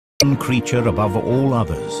One creature above all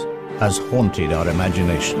others has haunted our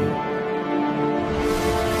imagination.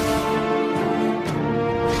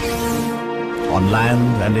 On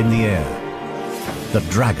land and in the air, the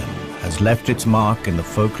dragon has left its mark in the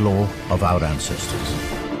folklore of our ancestors.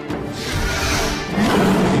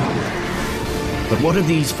 But what if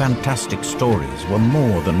these fantastic stories were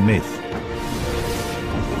more than myth?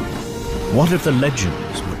 What if the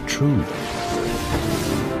legends were true?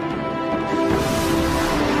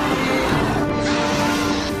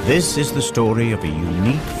 This is the story of a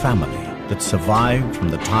unique family that survived from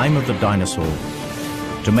the time of the dinosaur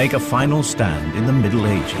to make a final stand in the Middle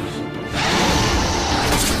Ages.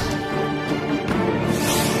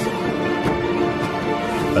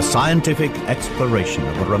 A scientific exploration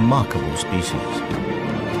of a remarkable species.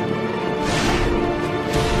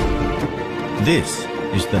 This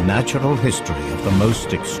is the natural history of the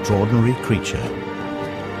most extraordinary creature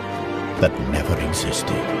that never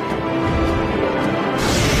existed.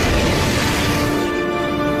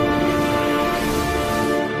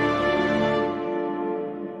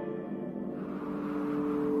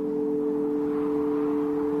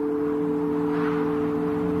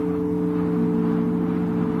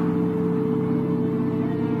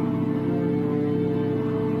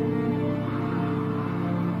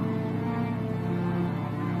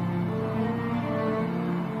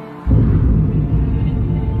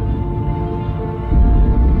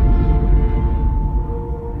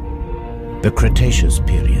 The Cretaceous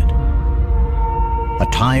period, a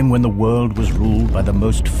time when the world was ruled by the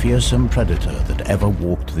most fearsome predator that ever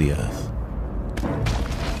walked the earth.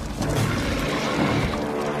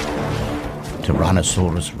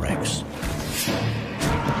 Tyrannosaurus Rex.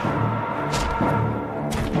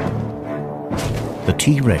 The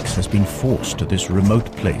T-Rex has been forced to this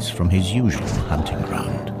remote place from his usual hunting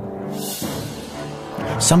ground.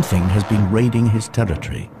 Something has been raiding his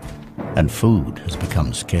territory, and food has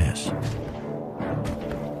become scarce.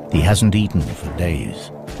 He hasn't eaten for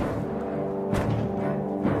days.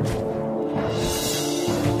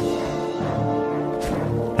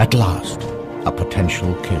 At last, a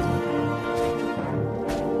potential kill.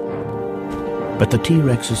 But the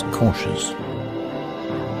T-Rex is cautious.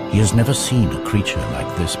 He has never seen a creature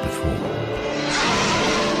like this before.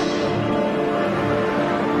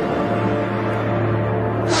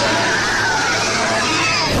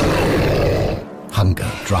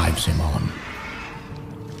 Hunger drives him on.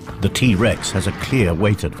 The T-Rex has a clear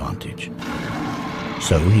weight advantage.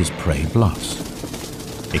 So his prey bluffs,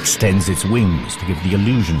 extends its wings to give the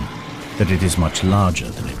illusion that it is much larger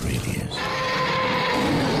than it really is.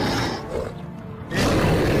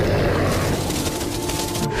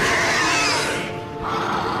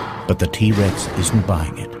 But the T-Rex isn't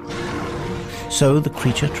buying it. So the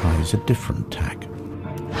creature tries a different tack.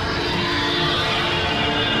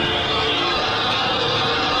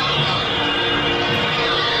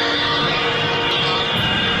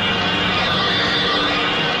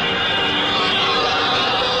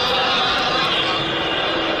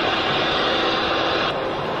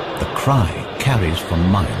 Cry carries for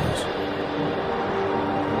miles.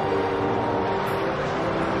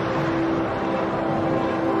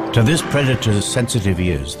 To this predator's sensitive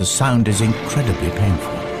ears, the sound is incredibly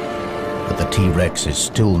painful. But the T-Rex is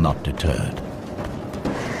still not deterred.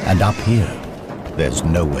 And up here, there's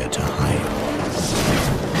nowhere to hide.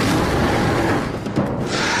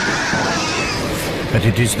 But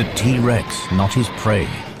it is the T-Rex, not his prey,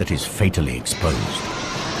 that is fatally exposed.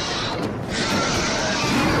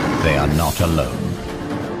 They are not alone.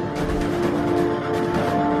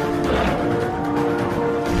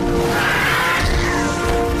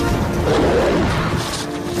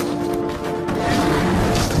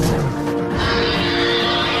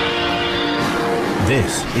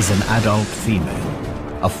 This is an adult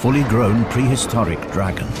female, a fully grown prehistoric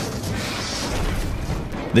dragon.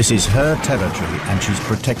 This is her territory and she's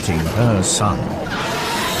protecting her son.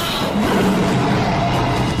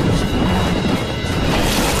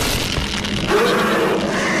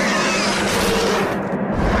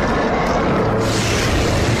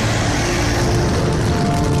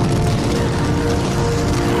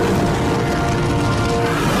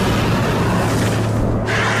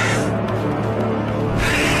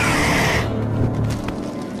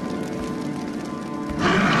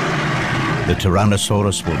 The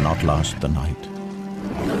Tyrannosaurus will not last the night.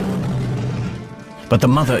 But the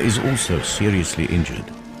mother is also seriously injured.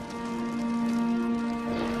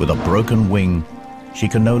 With a broken wing, she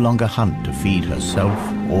can no longer hunt to feed herself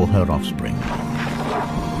or her offspring.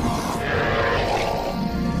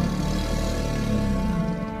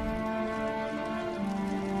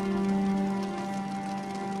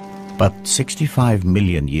 But 65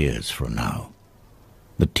 million years from now,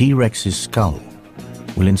 the T-Rex's skull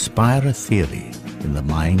will inspire a theory in the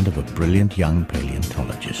mind of a brilliant young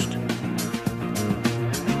paleontologist.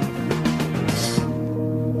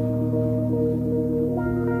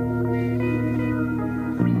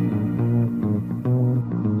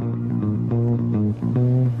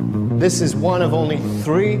 This is one of only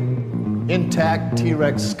 3 intact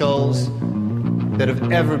T-Rex skulls that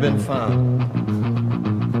have ever been found.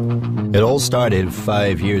 It all started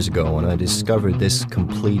 5 years ago when I discovered this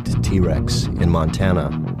complete T-Rex in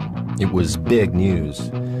Montana. It was big news.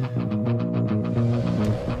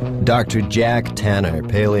 Dr. Jack Tanner,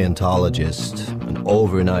 paleontologist, an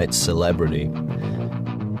overnight celebrity.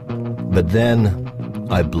 But then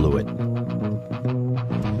I blew it.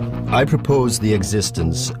 I proposed the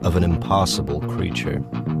existence of an impossible creature.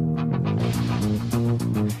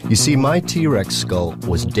 You see, my T-Rex skull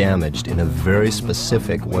was damaged in a very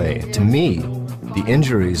specific way. To me, the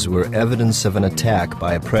injuries were evidence of an attack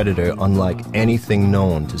by a predator unlike anything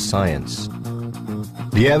known to science.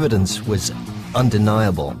 The evidence was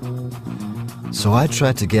undeniable. So I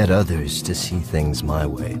tried to get others to see things my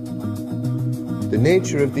way. The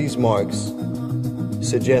nature of these marks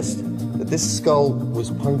suggests that this skull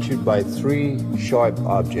was punctured by 3 sharp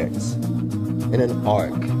objects in an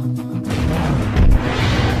arc.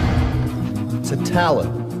 It's a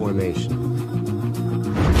talon formation.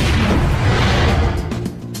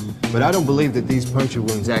 But I don't believe that these puncture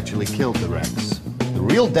wounds actually killed the Rex. The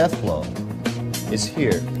real death blow is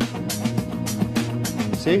here.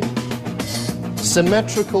 See?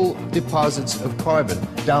 Symmetrical deposits of carbon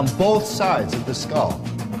down both sides of the skull.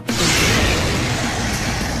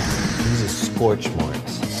 These are scorch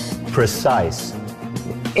marks. Precise.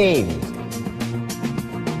 Aimed.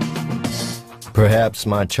 Perhaps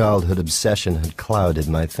my childhood obsession had clouded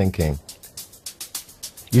my thinking.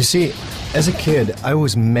 You see, as a kid, I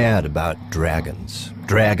was mad about dragons.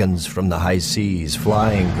 Dragons from the high seas,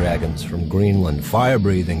 flying dragons from Greenland,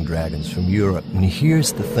 fire-breathing dragons from Europe. And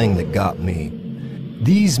here's the thing that got me.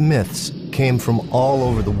 These myths came from all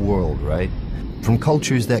over the world, right? From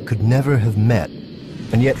cultures that could never have met.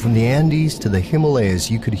 And yet from the Andes to the Himalayas,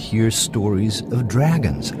 you could hear stories of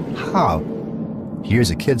dragons. How?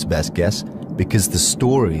 Here's a kid's best guess, because the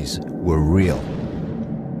stories were real.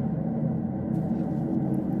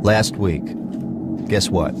 Last week, guess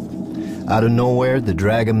what? Out of nowhere, the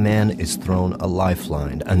Dragon Man is thrown a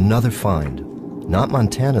lifeline. Another find. Not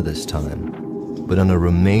Montana this time, but on a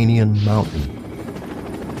Romanian mountain.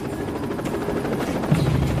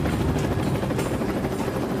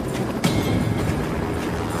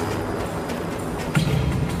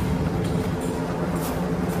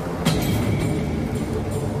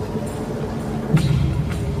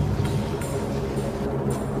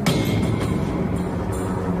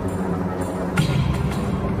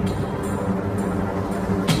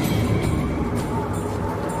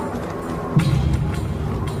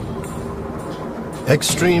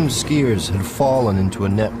 Extreme skiers had fallen into a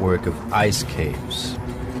network of ice caves.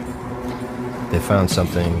 They found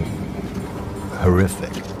something horrific.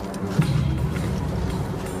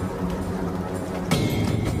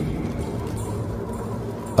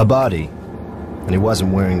 A body, and he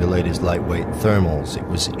wasn't wearing the latest lightweight thermals. It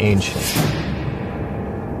was ancient.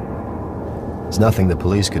 There's nothing the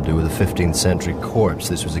police could do with a 15th century corpse.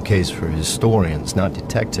 This was a case for historians, not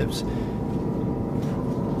detectives.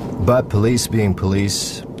 But police being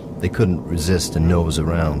police, they couldn't resist a nose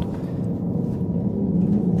around.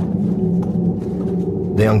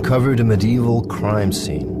 They uncovered a medieval crime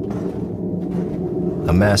scene.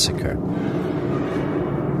 A massacre.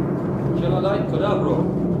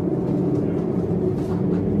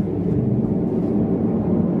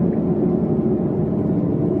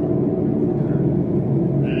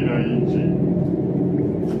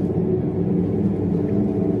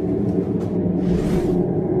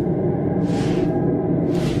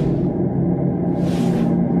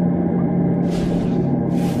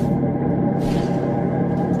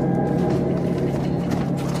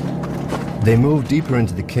 They moved deeper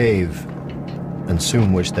into the cave and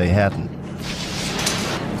soon wished they hadn't.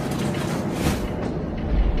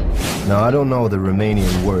 Now, I don't know the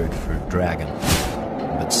Romanian word for dragon,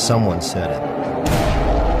 but someone said it.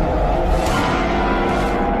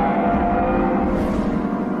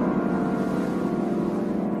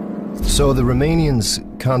 So the Romanians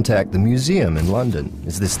contact the museum in London.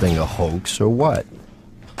 Is this thing a hoax or what?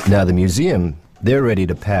 Now, the museum, they're ready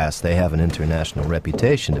to pass. They have an international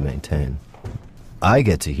reputation to maintain. I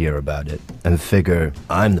get to hear about it and figure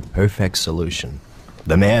I'm the perfect solution.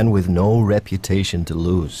 The man with no reputation to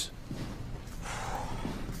lose.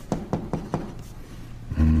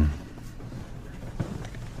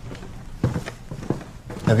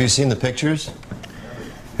 Have you seen the pictures?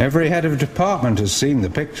 Every head of department has seen the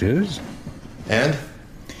pictures. And?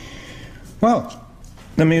 Well,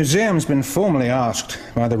 the museum's been formally asked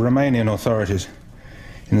by the Romanian authorities,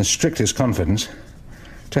 in the strictest confidence,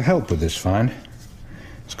 to help with this find.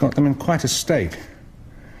 It's got them in quite a state.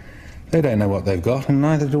 They don't know what they've got, and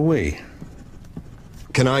neither do we.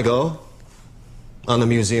 Can I go? On the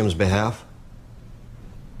museum's behalf?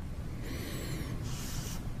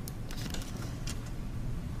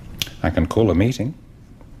 I can call a meeting.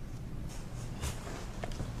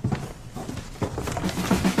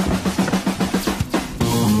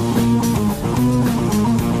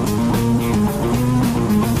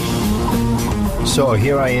 So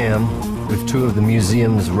here I am, with two of the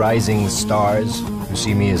museum's rising stars who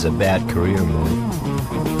see me as a bad career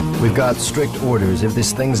move. We've got strict orders. If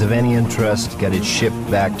this thing's of any interest, get it shipped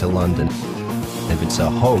back to London. If it's a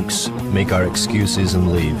hoax, make our excuses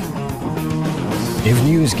and leave. If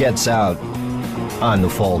news gets out, I'm the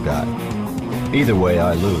fall guy. Either way,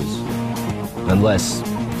 I lose. Unless,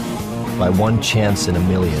 by one chance in a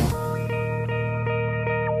million,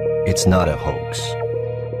 it's not a hoax.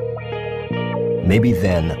 Maybe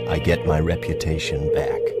then I get my reputation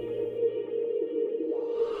back.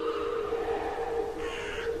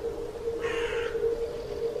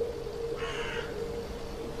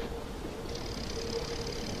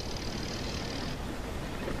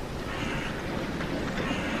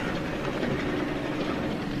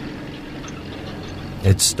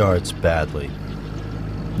 It starts badly.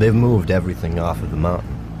 They've moved everything off of the mountain.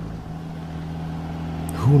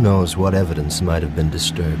 Who knows what evidence might have been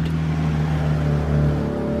disturbed?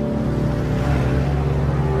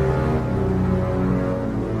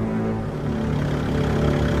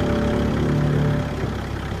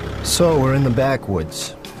 So we're in the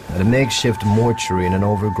backwoods, at a makeshift mortuary in an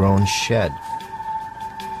overgrown shed.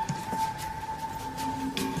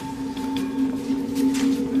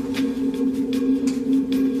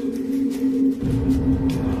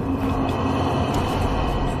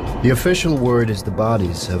 The official word is the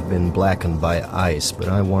bodies have been blackened by ice, but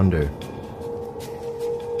I wonder.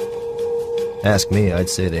 Ask me, I'd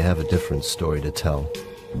say they have a different story to tell.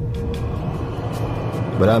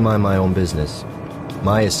 But I mind my own business.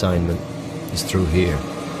 My assignment is through here.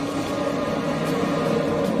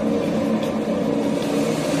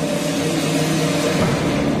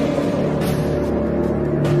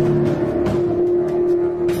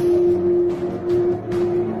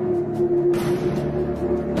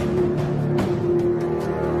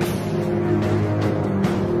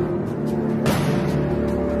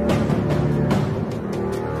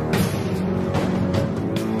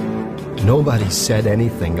 Nobody said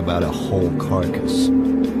anything about a whole carcass.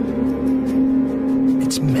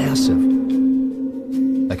 It's massive.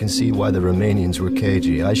 I can see why the Romanians were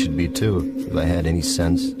cagey. I should be too, if I had any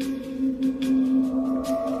sense.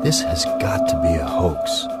 This has got to be a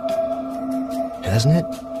hoax. Hasn't it?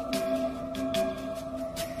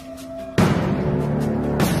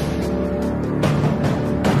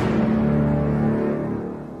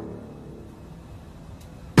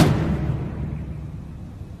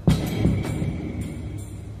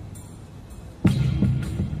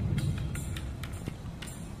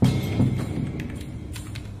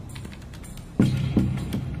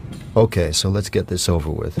 Okay, so let's get this over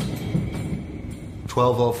with.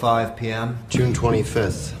 12:05 p.m., June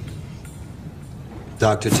 25th.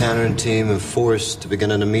 Dr. Tanner and team have forced to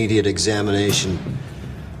begin an immediate examination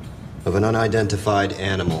of an unidentified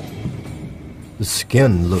animal. The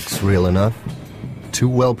skin looks real enough. Too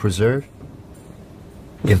well preserved.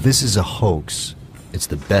 If this is a hoax, it's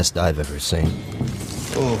the best I've ever seen.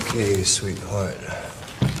 Okay, sweetheart.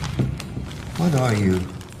 What are you?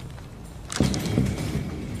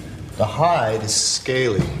 The hide is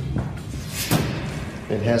scaly.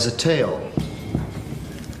 It has a tail.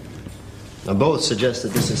 Now, both suggest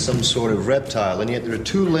that this is some sort of reptile, and yet there are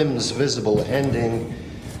two limbs visible ending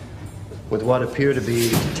with what appear to be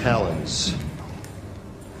talons.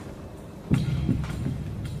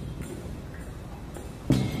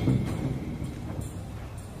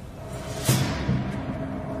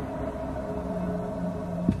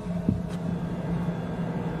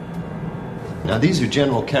 Now, these are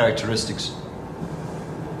general characteristics.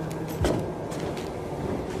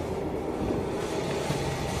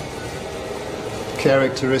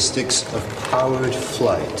 Characteristics of powered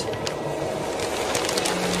flight.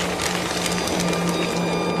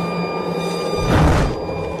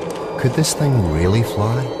 Could this thing really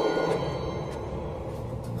fly?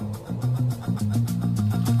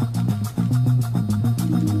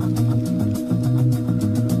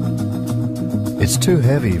 It's too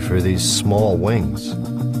heavy for these small wings.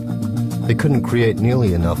 They couldn't create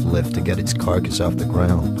nearly enough lift to get its carcass off the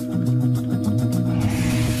ground.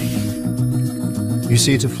 You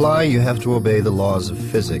see, to fly, you have to obey the laws of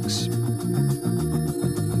physics.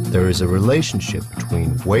 There is a relationship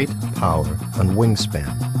between weight, power, and wingspan.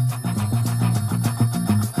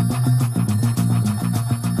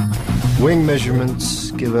 Wing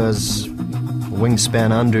measurements give us a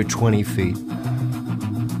wingspan under 20 feet.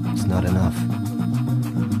 It's not enough.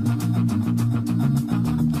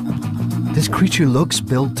 This creature looks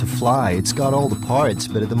built to fly. It's got all the parts,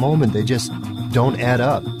 but at the moment they just don't add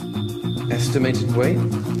up. Estimated weight?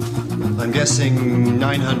 I'm guessing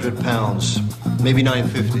 900 pounds, maybe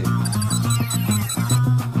 950.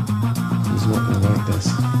 He's not going to like this.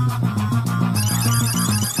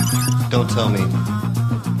 Don't tell me.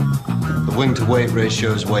 The wing-to-weight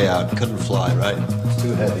ratio is way out. Couldn't fly, right? It's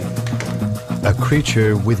too heavy. A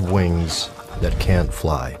creature with wings that can't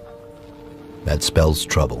fly. That spells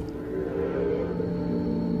trouble.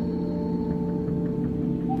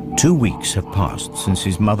 2 weeks have passed since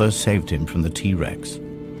his mother saved him from the T-Rex,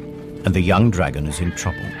 and the young dragon is in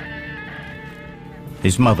trouble.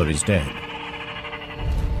 His mother is dead.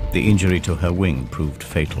 The injury to her wing proved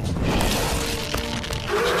fatal.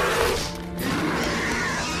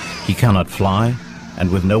 He cannot fly,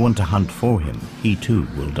 and with no one to hunt for him, he too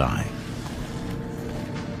will die.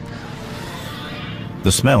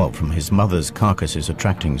 The smell from his mother's carcass is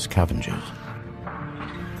attracting scavengers.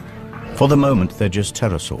 For the moment, they're just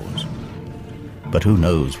pterosaurs. But who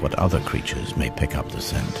knows what other creatures may pick up the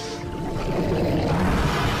scent.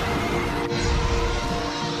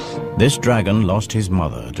 This dragon lost his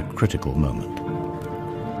mother at a critical moment.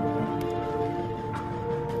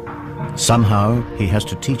 Somehow, he has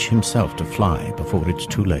to teach himself to fly before it's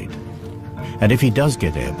too late. And if he does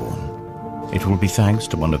get airborne, it will be thanks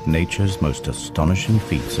to one of nature's most astonishing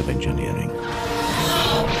feats of engineering.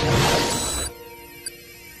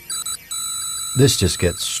 This just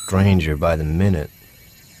gets stranger by the minute.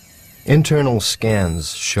 Internal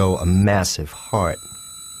scans show a massive heart.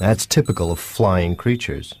 That's typical of flying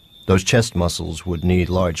creatures. Those chest muscles would need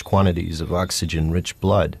large quantities of oxygen-rich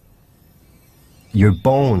blood. Your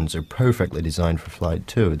bones are perfectly designed for flight,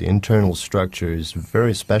 too. The internal structure is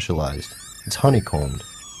very specialized. It's honeycombed.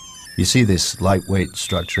 You see this lightweight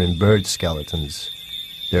structure in bird skeletons.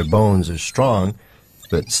 Their bones are strong,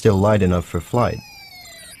 but still light enough for flight.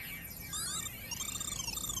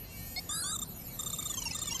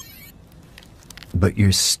 But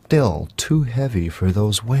you're still too heavy for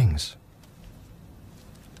those wings.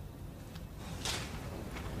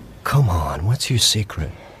 Come on, what's your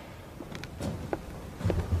secret?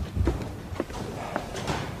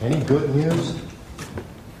 Any good news?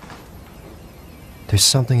 There's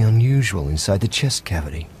something unusual inside the chest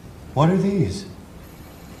cavity. What are these?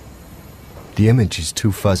 The image is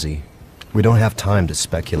too fuzzy. We don't have time to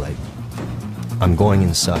speculate. I'm going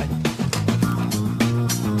inside.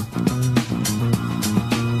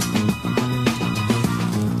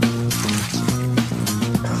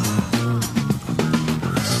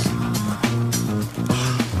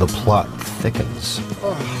 The plot thickens.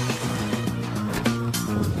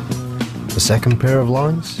 A second pair of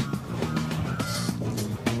lungs?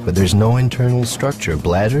 But there's no internal structure.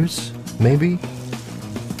 Bladders, maybe?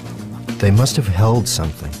 They must have held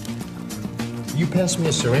something. Will you pass me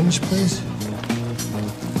a syringe, please?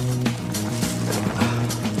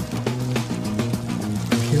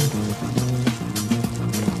 Thank you.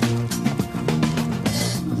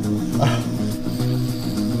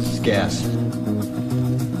 It's gas.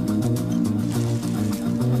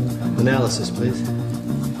 Analysis, please.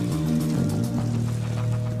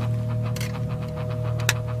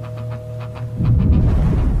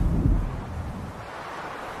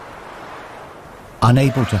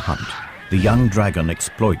 Unable to hunt, the young dragon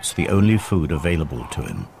exploits the only food available to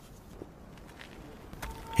him.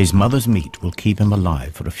 His mother's meat will keep him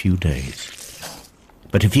alive for a few days.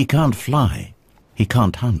 But if he can't fly, he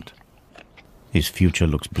can't hunt. His future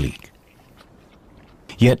looks bleak.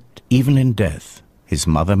 Yet, even in death, his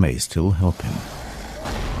mother may still help him.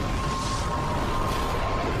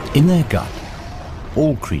 In their gut,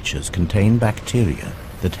 all creatures contain bacteria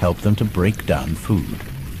that help them to break down food.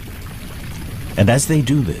 And as they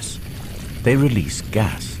do this, they release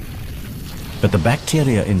gas. But the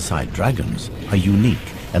bacteria inside dragons are unique,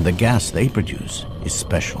 and the gas they produce is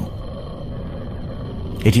special.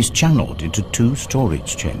 It is channeled into 2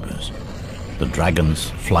 storage chambers, the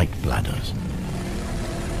dragon's flight bladders.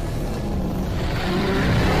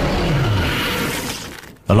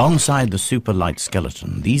 Alongside the super light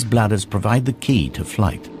skeleton, these bladders provide the key to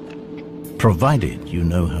flight, provided you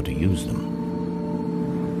know how to use them.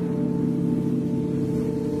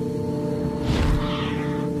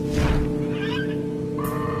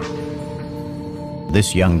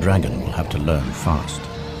 This young dragon will have to learn fast.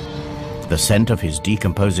 The scent of his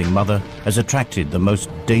decomposing mother has attracted the most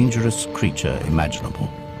dangerous creature imaginable.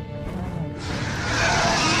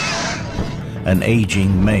 An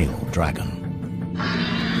aging male dragon.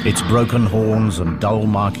 Its broken horns and dull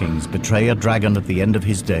markings betray a dragon at the end of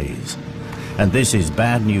his days, and this is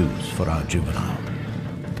bad news for our juvenile.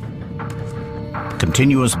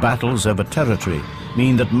 Continuous battles over territory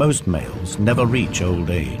mean that most males never reach old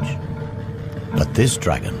age. But this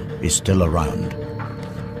dragon is still around.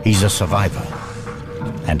 He's a survivor,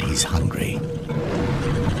 and he's hungry.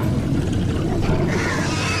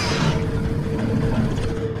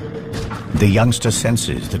 The youngster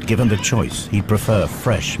senses that given the choice, he'd prefer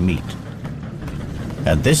fresh meat.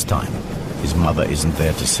 And this time, his mother isn't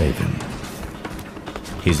there to save him.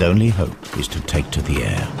 His only hope is to take to the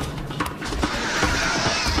air.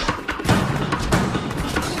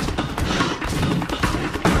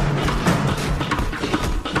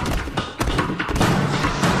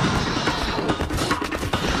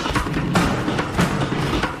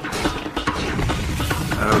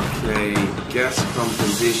 Okay, gas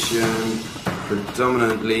composition,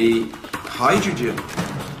 predominantly hydrogen.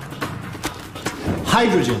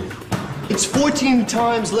 Hydrogen. It's 14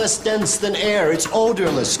 times less dense than air. It's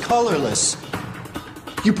odorless, colorless.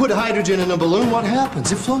 You put hydrogen in a balloon, what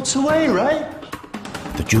happens? It floats away, right?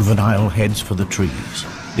 The juvenile heads for the trees.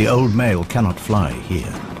 The old male cannot fly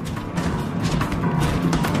here.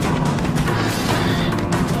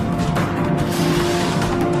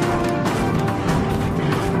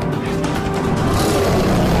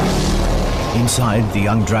 Inside, the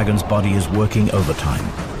young dragon's body is working overtime.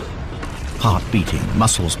 Heart beating,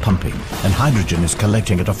 muscles pumping, and hydrogen is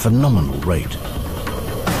collecting at a phenomenal rate.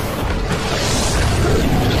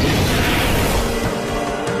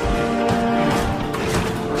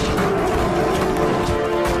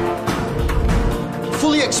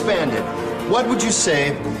 Fully expanded. What would you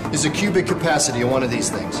say is the cubic capacity of one of these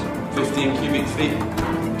things? 15 cubic feet.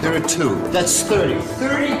 There are two. That's 30.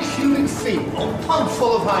 30 cubic feet. A pump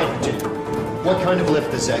full of hydrogen. What kind of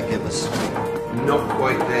lift does that give us? Not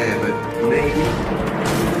quite there, but maybe.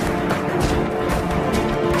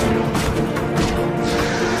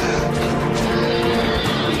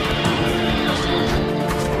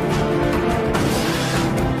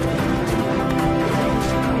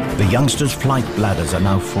 The youngster's flight bladders are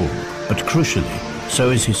now full, but crucially,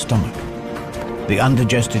 so is his stomach. The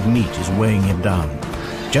undigested meat is weighing him down.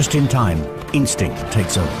 Just in time, instinct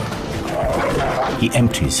takes over. He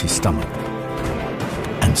empties his stomach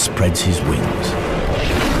and spreads his wings.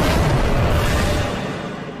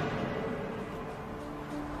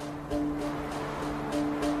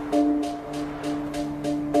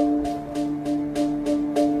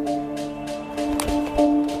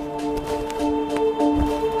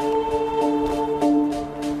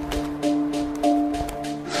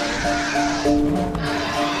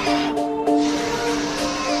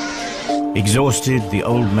 Exhausted, the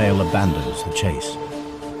old male abandons the chase.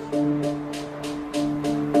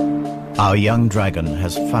 Our young dragon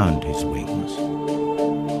has found his wings,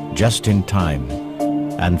 just in time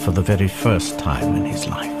and for the very first time in his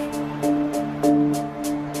life.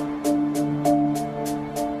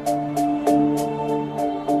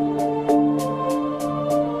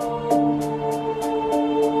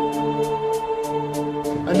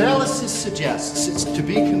 Analysis suggests it's to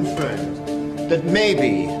be confirmed that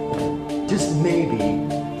maybe, just maybe,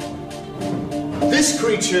 this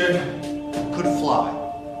creature could fly.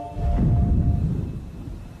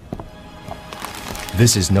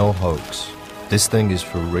 This is no hoax. This thing is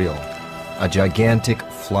for real. A gigantic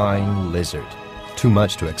flying lizard. Too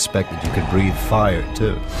much to expect that you could breathe fire,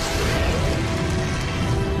 too.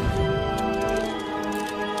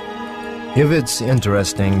 If it's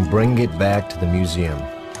interesting, bring it back to the museum.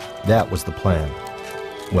 That was the plan.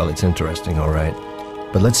 Well, it's interesting, all right.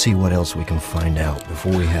 But let's see what else we can find out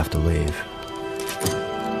before we have to leave.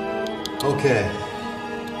 Okay.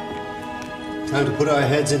 Time to put our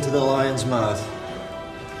heads into the lion's mouth.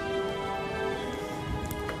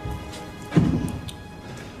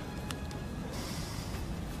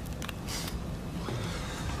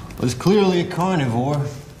 Was clearly a carnivore,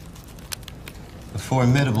 a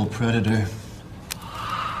formidable predator.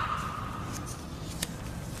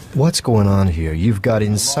 What's going on here? You've got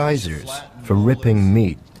incisors for ripping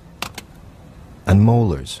meat, and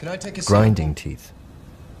molars, grinding teeth.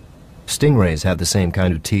 Stingrays have the same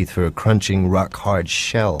kind of teeth for crunching rock-hard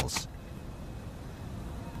shells.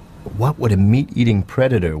 What would a meat-eating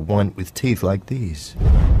predator want with teeth like these?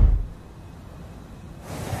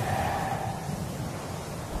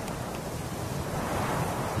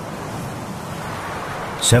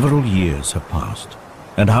 Several years have passed,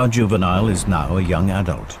 and our juvenile is now a young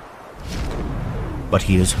adult. But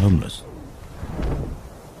he is homeless.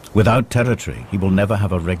 Without territory, he will never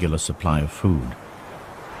have a regular supply of food,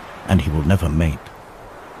 and he will never mate.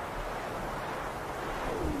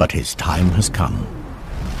 But his time has come.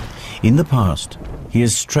 In the past, he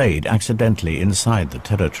has strayed accidentally inside the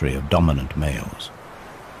territory of dominant males.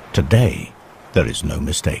 Today, there is no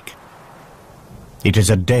mistake. It is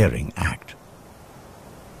a daring act.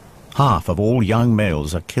 Half of all young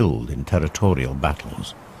males are killed in territorial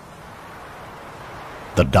battles.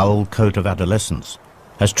 The dull coat of adolescence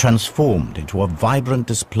has transformed into a vibrant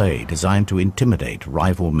display designed to intimidate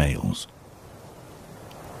rival males.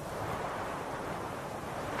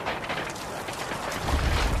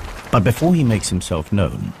 But before he makes himself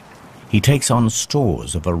known, he takes on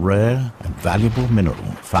stores of a rare and valuable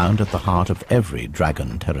mineral found at the heart of every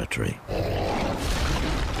dragon territory.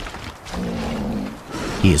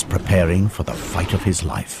 He is preparing for the fight of his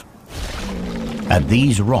life. And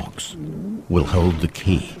these rocks will hold the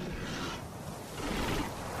key.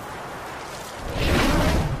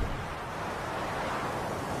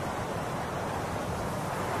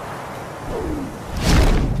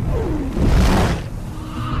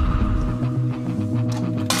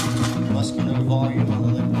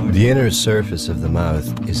 The inner surface of the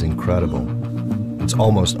mouth is incredible. It's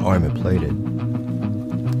almost armor-plated.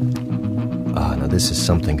 Now this is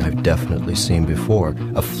something I've definitely seen before.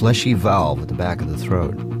 A fleshy valve at the back of the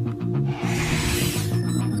throat.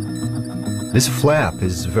 This flap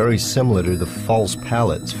is very similar to the false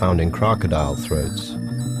palates found in crocodile throats.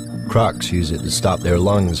 Crocs use it to stop their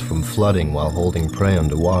lungs from flooding while holding prey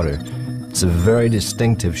underwater. It's a very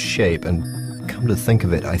distinctive shape, and come to think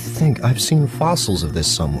of it, I think I've seen fossils of this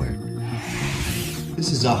somewhere.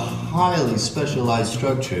 This is a highly specialized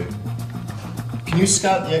structure. Can you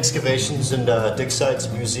scout the excavations and dig sites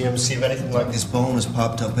and museums, see if anything like this bone has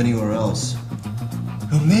popped up anywhere else?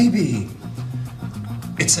 Or maybe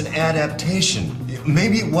it's an adaptation.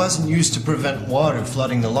 Maybe it wasn't used to prevent water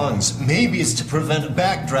flooding the lungs. Maybe it's to prevent a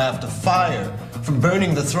backdraft of fire from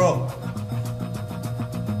burning the throat.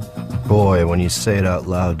 Boy, when you say it out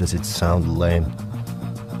loud, does it sound lame.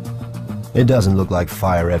 It doesn't look like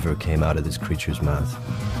fire ever came out of this creature's mouth.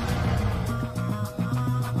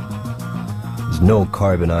 There's no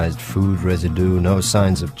carbonized food residue, no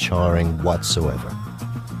signs of charring whatsoever.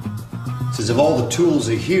 It's as if all the tools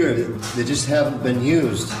are here, they just haven't been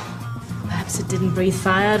used. Perhaps it didn't breathe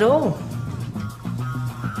fire at all.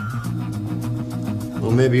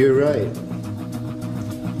 Well, maybe you're right.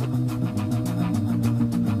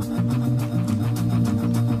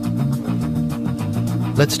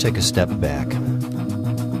 Let's take a step back.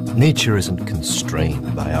 Nature isn't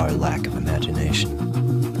constrained by our lack of imagination.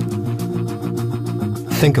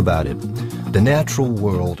 Think about it. The natural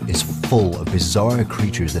world is full of bizarre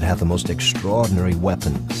creatures that have the most extraordinary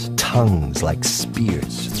weapons, tongues like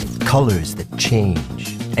spears, colors that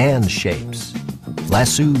change, and shapes.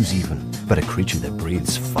 Lassos even, but a creature that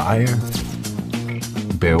breathes fire?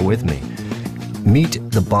 Bear with me.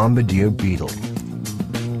 Meet the bombardier beetle.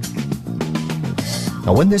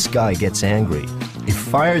 Now, when this guy gets angry, he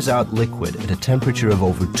fires out liquid at a temperature of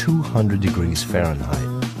over 200 degrees Fahrenheit.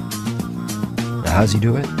 Now, how's he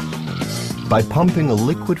do it? By pumping a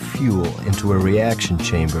liquid fuel into a reaction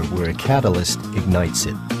chamber where a catalyst ignites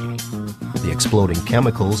it. The exploding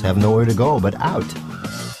chemicals have nowhere to go but out.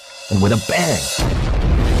 And with a bang!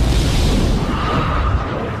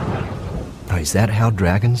 Now, is that how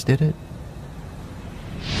dragons did it?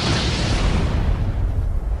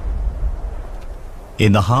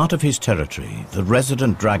 In the heart of his territory, the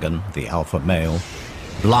resident dragon, the alpha male,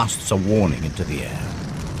 blasts a warning into the air.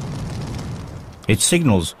 It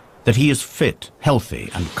signals that he is fit, healthy,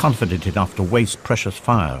 and confident enough to waste precious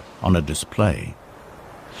fire on a display.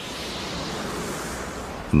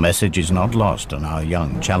 The message is not lost on our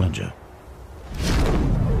young challenger.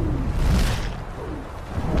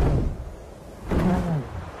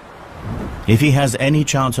 If he has any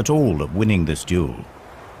chance at all of winning this duel,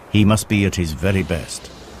 he must be at his very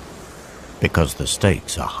best, because the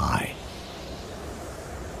stakes are high.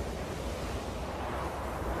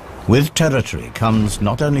 With territory comes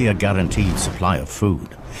not only a guaranteed supply of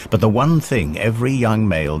food, but the one thing every young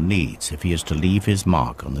male needs if he is to leave his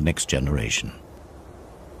mark on the next generation: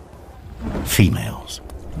 females.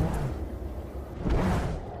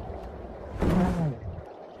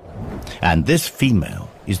 And this female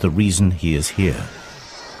is the reason he is here.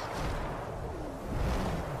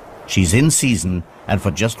 She's in season, and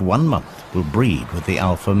for just 1 month will breed with the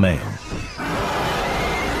alpha male.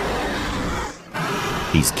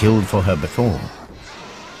 He's killed for her before,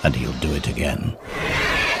 and he'll do it again.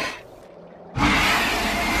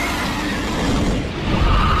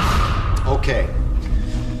 Okay.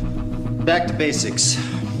 Back to basics.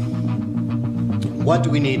 What do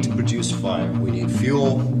we need to produce fire? We need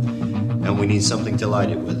fuel, and we need something to light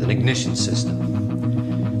it with, an ignition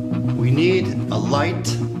system. We need a light,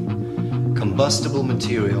 combustible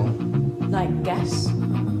material. Like gas?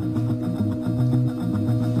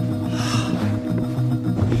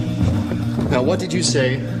 Now, what did you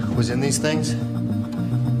say was in these things?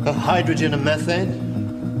 Hydrogen and methane?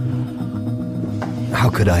 How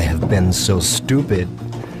could I have been so stupid?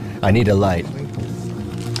 I need a light.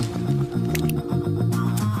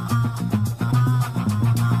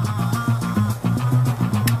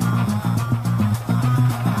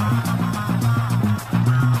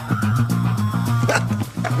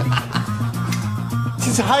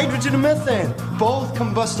 It's hydrogen and methane, both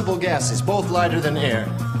combustible gases, both lighter than air.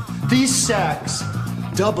 These sacks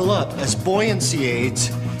double up as buoyancy aids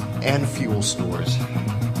and fuel stores.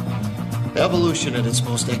 Evolution at its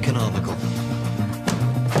most economical.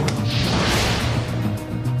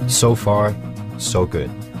 So far, so good.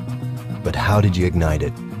 But how did you ignite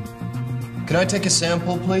it? Can I take a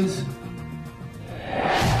sample, please?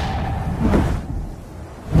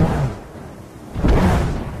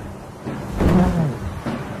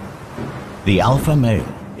 The alpha male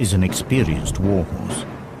is an experienced warhorse.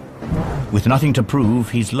 With nothing to prove,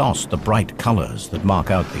 he's lost the bright colors that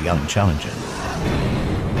mark out the young challenger.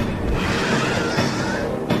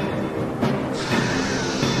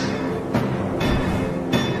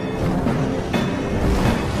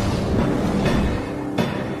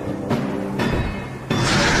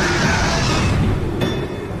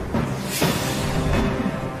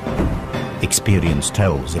 Experience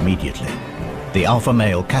tells immediately. The alpha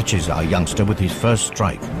male catches our youngster with his first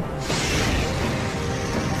strike.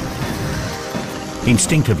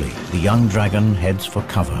 Instinctively, the young dragon heads for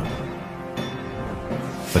cover.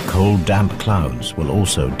 The cold, damp clouds will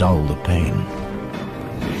also dull the pain.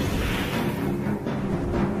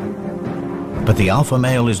 But the alpha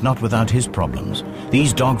male is not without his problems.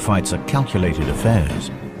 These dogfights are calculated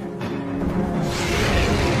affairs.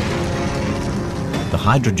 The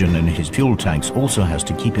hydrogen in his fuel tanks also has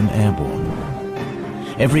to keep him airborne.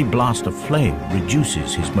 Every blast of flame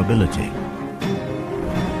reduces his mobility.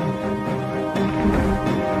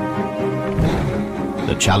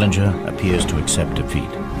 The challenger appears to accept defeat.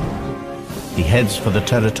 He heads for the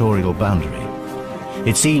territorial boundary.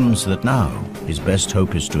 It seems that now his best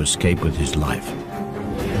hope is to escape with his life.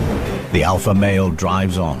 The alpha male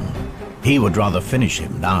drives on. He would rather finish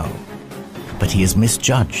him now, but he has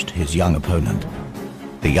misjudged his young opponent.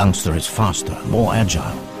 The youngster is faster, more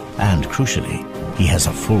agile, and crucially, he has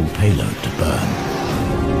a full payload to burn.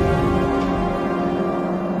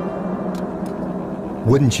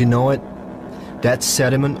 Wouldn't you know it? That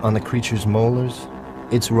sediment on the creature's molars,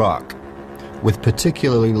 it's rock, with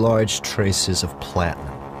particularly large traces of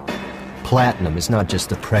platinum. Platinum is not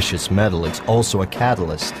just a precious metal, it's also a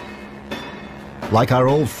catalyst. Like our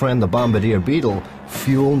old friend the bombardier beetle,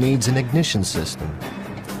 fuel needs an ignition system.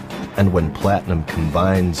 And when platinum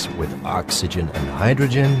combines with oxygen and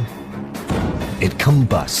hydrogen, it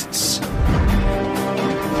combusts.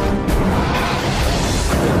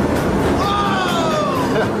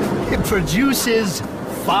 It produces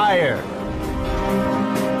fire.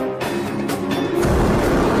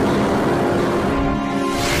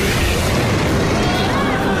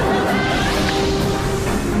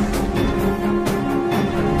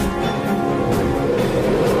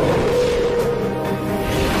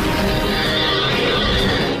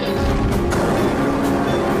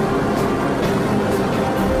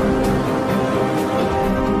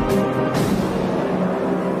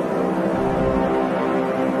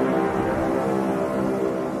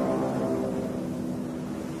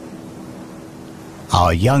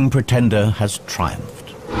 Our young pretender has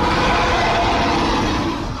triumphed.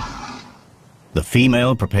 The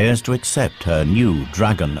female prepares to accept her new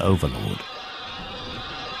dragon overlord.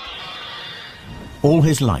 All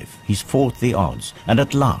his life, he's fought the odds, and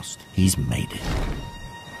at last, he's made it.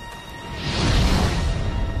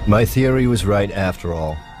 My theory was right after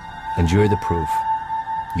all, and you're the proof.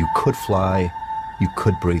 You could fly, you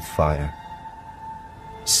could breathe fire.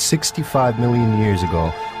 65 million years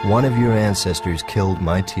ago, one of your ancestors killed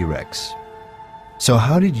my T-Rex. So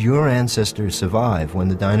how did your ancestors survive when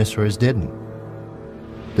the dinosaurs didn't?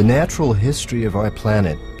 The natural history of our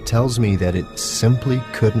planet tells me that it simply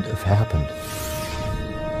couldn't have happened.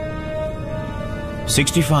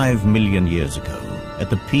 65 million years ago,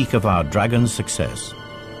 at the peak of our dragon's success,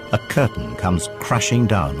 a curtain comes crashing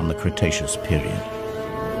down on the Cretaceous period.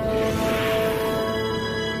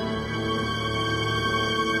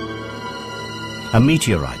 A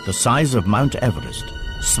meteorite the size of Mount Everest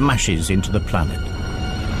smashes into the planet.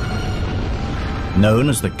 Known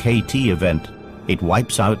as the KT event, it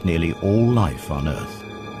wipes out nearly all life on Earth.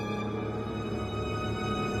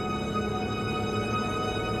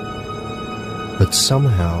 But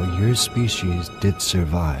somehow your species did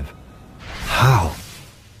survive. How?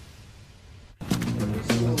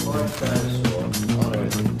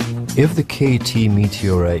 If the KT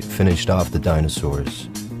meteorite finished off the dinosaurs,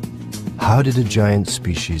 how did a giant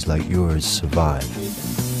species like yours survive?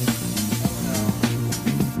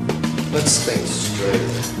 Let's think straight.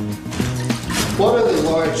 What other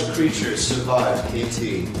large creatures survived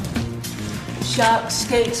KT? Sharks,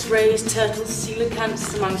 skates, rays, turtles,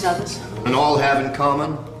 coelacanths, amongst others. And all have in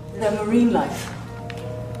common? They're marine life.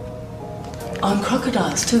 And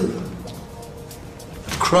crocodiles, too.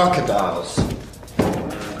 Crocodiles.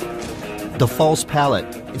 The false palate,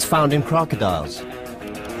 it's found in crocodiles.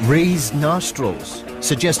 Raised nostrils,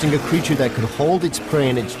 suggesting a creature that could hold its prey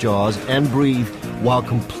in its jaws and breathe while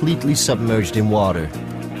completely submerged in water.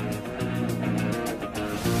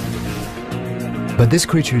 But this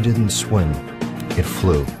creature didn't swim, it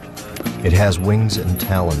flew. It has wings and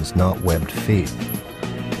talons, not webbed feet,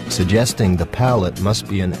 suggesting the palate must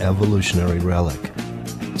be an evolutionary relic.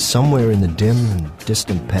 Somewhere in the dim and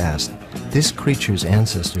distant past, this creature's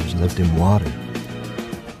ancestors lived in water.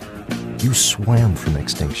 You swam from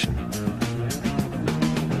extinction.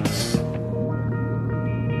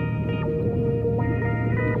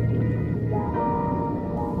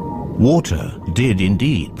 Water did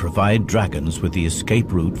indeed provide dragons with the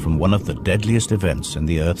escape route from one of the deadliest events in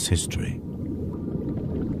the Earth's history.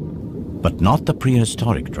 But not the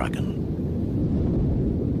prehistoric dragon.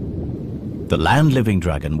 The land-living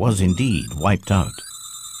dragon was indeed wiped out.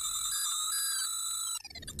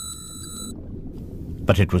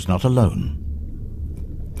 But it was not alone.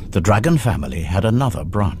 The dragon family had another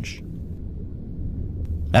branch.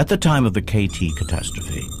 At the time of the KT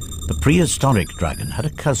catastrophe, the prehistoric dragon had a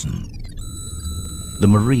cousin, the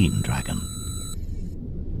marine dragon.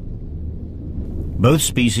 Both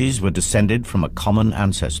species were descended from a common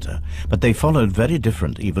ancestor, but they followed very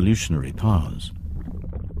different evolutionary paths.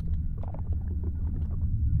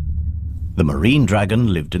 The marine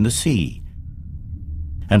dragon lived in the sea,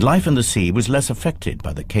 and life in the sea was less affected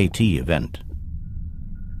by the KT event.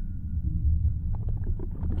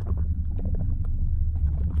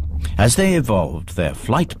 As they evolved, their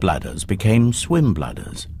flight bladders became swim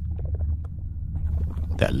bladders.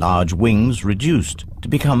 Their large wings reduced to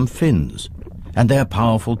become fins, and their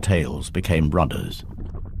powerful tails became rudders.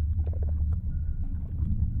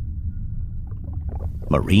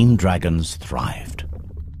 Marine dragons thrived.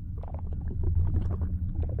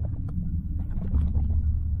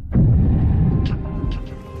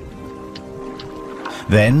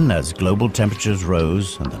 Then, as global temperatures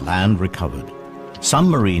rose and the land recovered, some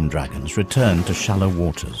marine dragons returned to shallow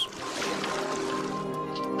waters.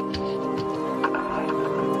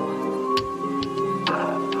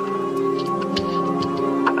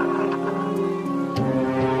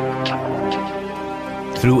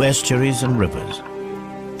 Through estuaries and rivers,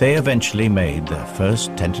 they eventually made their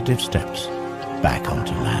first tentative steps back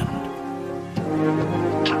onto land.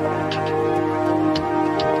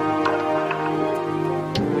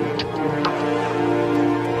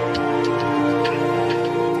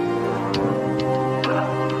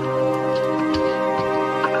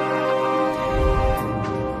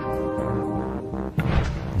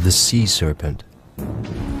 The sea serpent.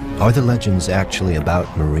 Are the legends actually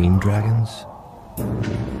about marine dragons?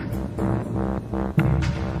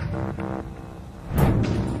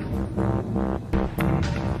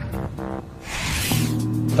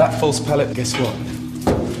 That false palette, guess what?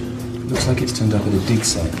 Looks like it's turned up at a dig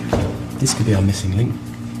site. This could be our missing link.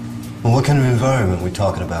 Well, what kind of environment are we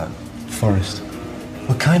talking about? Forest.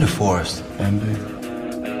 What kind of forest? Bamboo.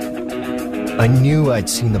 I knew I'd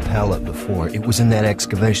seen the palette before. It was in that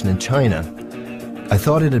excavation in China. I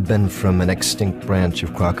thought it had been from an extinct branch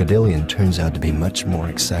of crocodilian. Turns out to be much more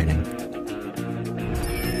exciting.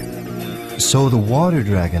 So the water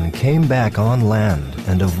dragon came back on land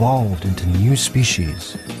and evolved into new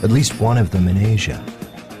species, at least one of them in Asia.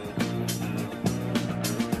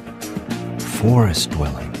 Forest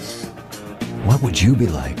dwelling. What would you be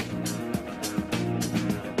like?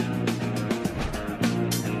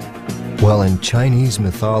 Well, in Chinese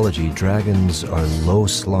mythology, dragons are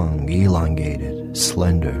low-slung, elongated,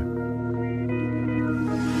 slender.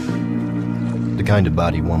 The kind of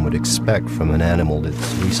body one would expect from an animal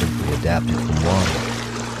that's recently adapted from water.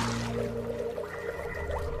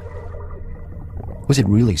 Was it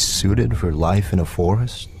really suited for life in a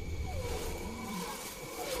forest?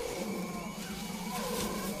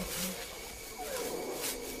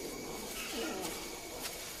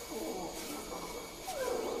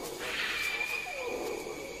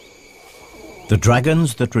 The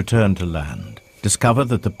dragons that return to land discover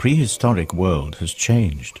that the prehistoric world has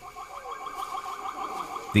changed.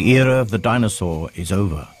 The era of the dinosaur is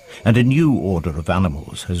over, and a new order of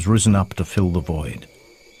animals has risen up to fill the void.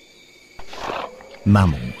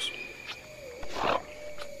 Mammals.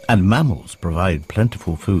 And mammals provide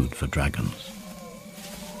plentiful food for dragons.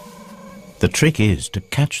 The trick is to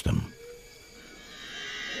catch them.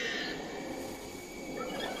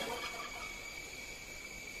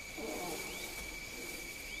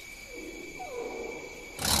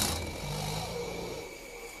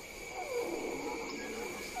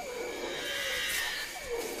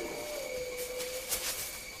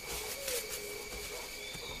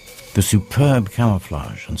 The superb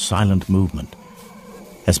camouflage and silent movement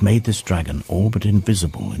has made this dragon all but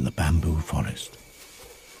invisible in the bamboo forest.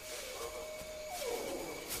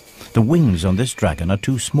 The wings on this dragon are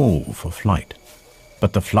too small for flight,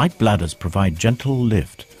 but the flight bladders provide gentle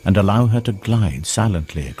lift and allow her to glide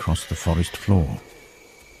silently across the forest floor.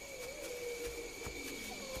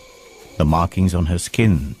 The markings on her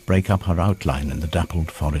skin break up her outline in the dappled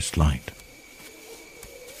forest light.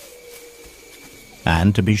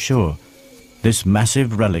 And to be sure, this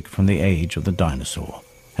massive relic from the age of the dinosaur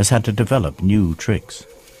has had to develop new tricks.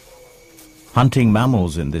 Hunting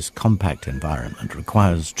mammals in this compact environment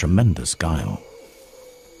requires tremendous guile.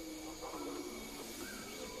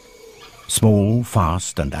 Small,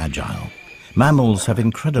 fast and agile, mammals have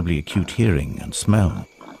incredibly acute hearing and smell.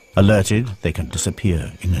 Alerted, they can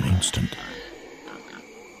disappear in an instant.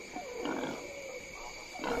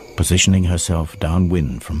 Positioning herself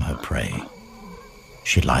downwind from her prey,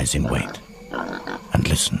 she lies in wait and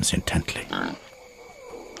listens intently.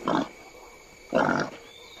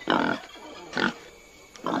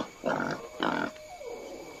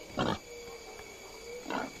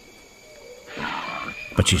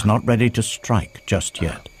 But she's not ready to strike just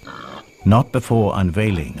yet. Not before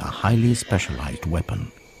unveiling a highly specialized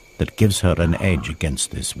weapon that gives her an edge against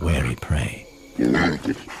this wary prey.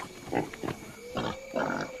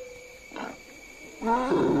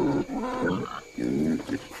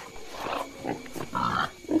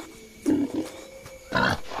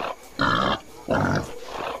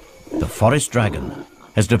 The forest dragon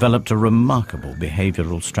has developed a remarkable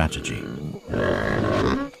behavioral strategy.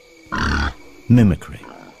 Mimicry.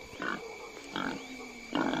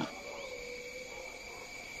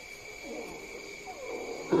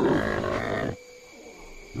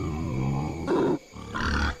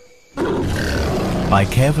 By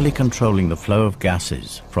carefully controlling the flow of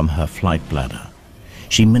gases from her flight bladder,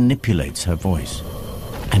 she manipulates her voice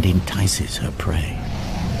and entices her prey.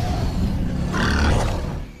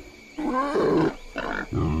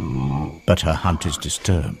 But her hunt is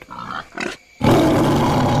disturbed.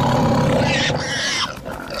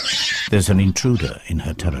 There's an intruder in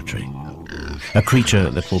her territory, a creature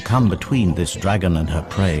that will come between this dragon and her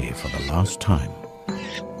prey for the last time.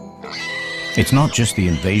 It's not just the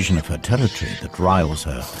invasion of her territory that riles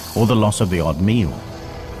her, or the loss of the odd meal.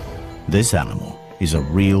 This animal is a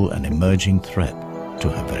real and emerging threat to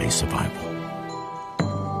her very survival.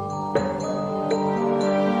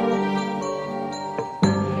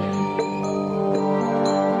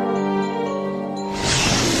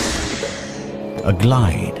 A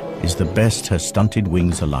glide is the best her stunted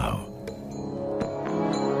wings allow.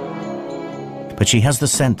 But she has the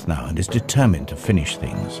scent now and is determined to finish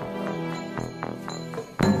things.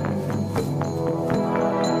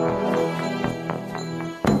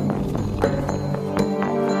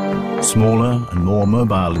 Smaller and more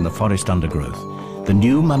mobile in the forest undergrowth, the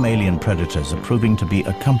new mammalian predators are proving to be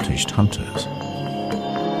accomplished hunters.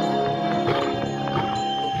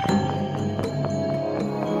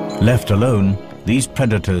 Left alone, these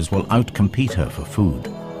predators will outcompete her for food,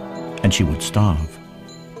 and she would starve.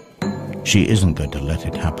 She isn't going to let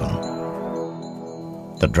it happen.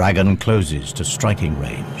 The dragon closes to striking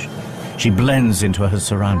range. She blends into her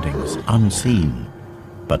surroundings, unseen,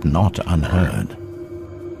 but not unheard.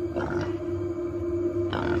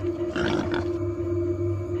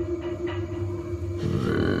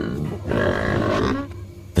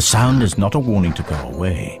 The sound is not a warning to go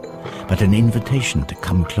away, but an invitation to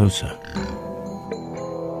come closer.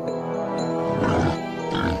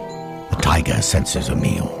 The tiger senses a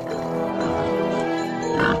meal.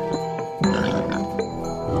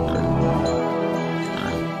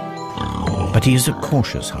 But he is a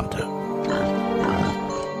cautious hunter.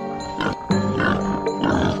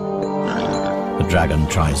 The dragon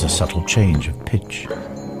tries a subtle change of pitch.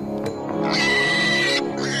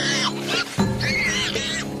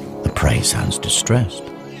 The prey sounds distressed.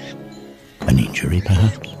 An injury,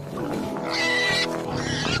 perhaps?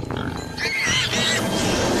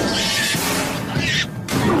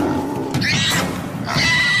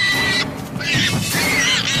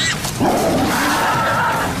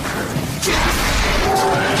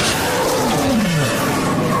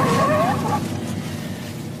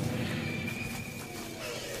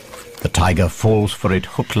 The tiger falls for it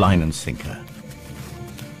hook, line and sinker.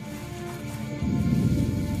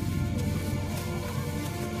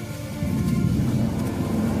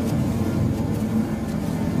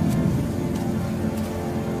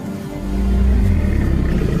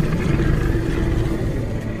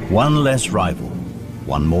 One less rival,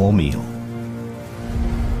 one more meal.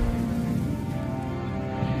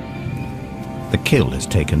 The kill is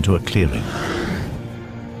taken to a clearing.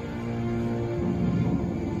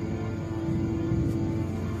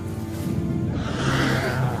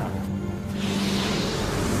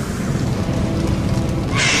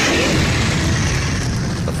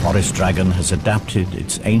 The forest dragon has adapted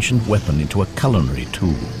its ancient weapon into a culinary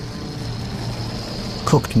tool.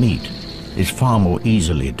 Cooked meat is far more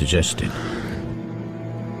easily digested.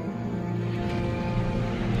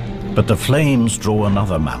 But the flames draw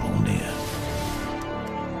another mammal near.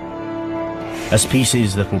 A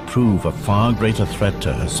species that will prove a far greater threat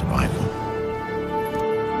to her survival.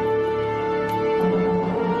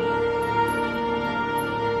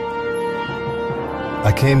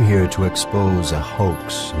 I came here to expose a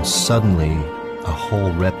hoax, and suddenly a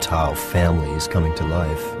whole reptile family is coming to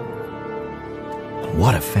life.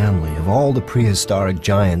 What a family. Of all the prehistoric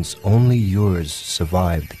giants, only yours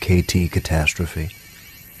survived the KT catastrophe.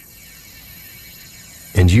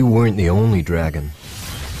 And you weren't the only dragon.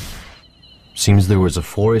 Seems there was a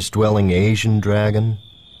forest-dwelling Asian dragon,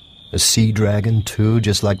 a sea dragon too,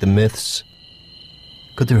 just like the myths.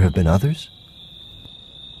 Could there have been others?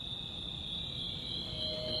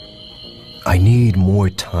 I need more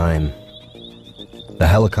time. The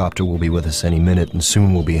helicopter will be with us any minute, and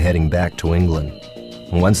soon we'll be heading back to England.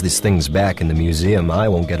 And once this thing's back in the museum, I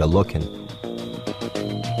won't get a look in.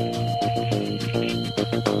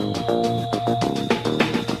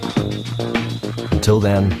 Until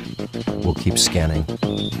then, we'll keep scanning.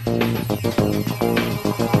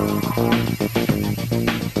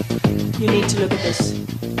 You need to look at this.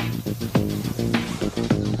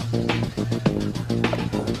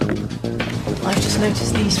 I've just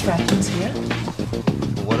noticed these fragments here.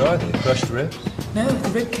 What are they? Crushed ribs? No, the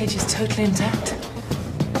rib cage is totally intact.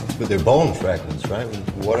 But they're bone fragments, right?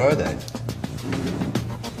 What are they?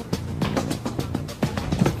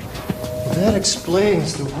 That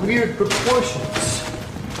explains the weird proportions.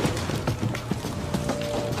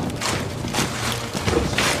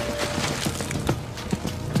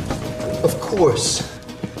 Of course.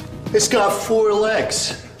 It's got 4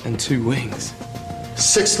 legs. And 2 wings.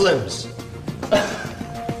 6 limbs.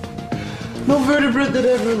 No vertebrate that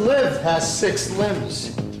ever lived has 6 limbs.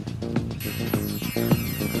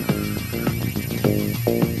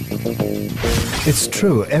 It's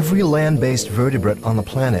true. Every land-based vertebrate on the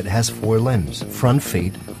planet has 4 limbs. Front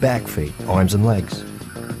feet, back feet, arms and legs.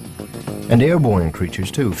 And airborne creatures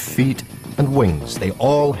too. Feet and wings. They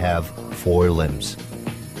all have 4 limbs.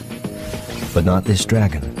 But not this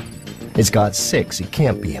dragon. It's got 6. It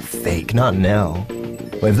can't be a fake. Not now.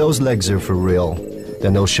 If those legs are for real,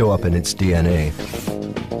 then they'll show up in its DNA.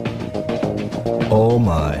 Oh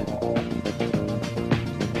my.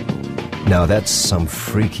 Now that's some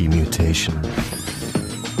freaky mutation.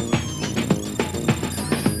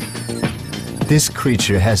 This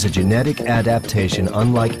creature has a genetic adaptation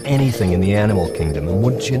unlike anything in the animal kingdom, and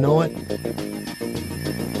wouldn't you know it?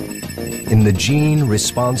 In the gene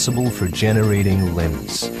responsible for generating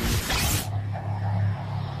limbs.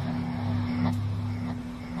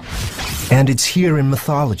 And it's here in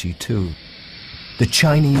mythology, too. The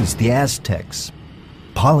Chinese, the Aztecs,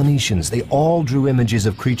 Polynesians, they all drew images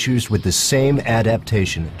of creatures with the same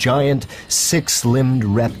adaptation, giant 6-limbed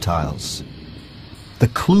reptiles. The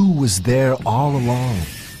clue was there all along.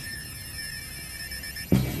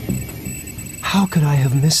 How could I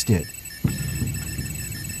have missed it?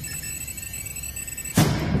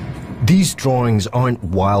 These drawings aren't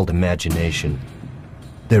wild imagination.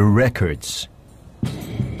 They're records.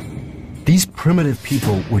 These primitive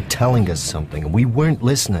people were telling us something, and we weren't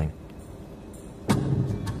listening.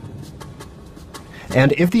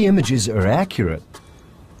 And if the images are accurate,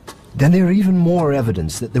 then there's even more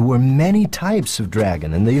evidence that there were many types of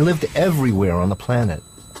dragon, and they lived everywhere on the planet.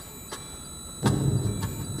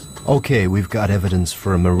 Okay, we've got evidence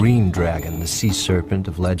for a marine dragon, the sea serpent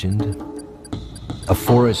of legend, a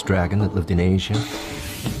forest dragon that lived in Asia,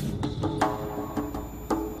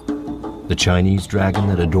 the Chinese dragon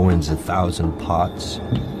that adorns 1,000 pots,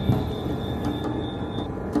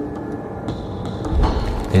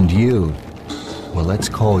 and you, well, let's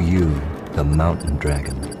call you the mountain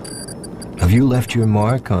dragon. Have you left your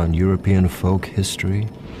mark on European folk history?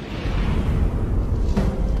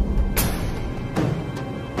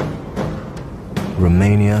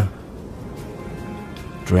 Romania,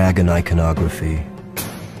 dragon iconography.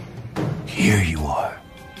 Here you are,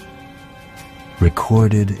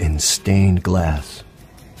 recorded in stained glass.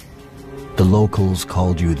 The locals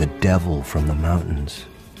called you the devil from the mountains.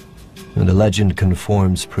 And the legend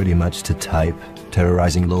conforms pretty much to type,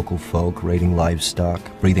 terrorizing local folk, raiding livestock,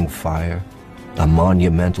 breathing fire, a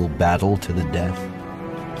monumental battle to the death.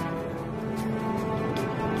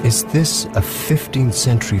 Is this a 15th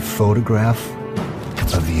century photograph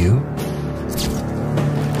of you?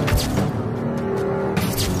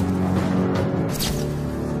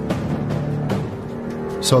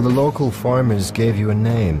 So the local farmers gave you a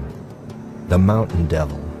name, the Mountain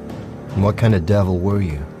Devil. And what kind of devil were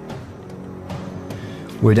you?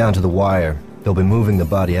 We're down to the wire. They'll be moving the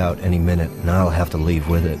body out any minute, and I'll have to leave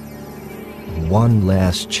with it. One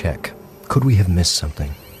last check. Could we have missed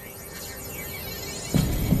something?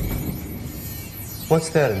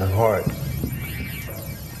 What's that in the heart?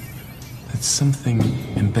 That's something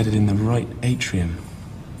embedded in the right atrium.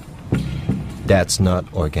 That's not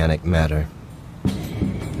organic matter.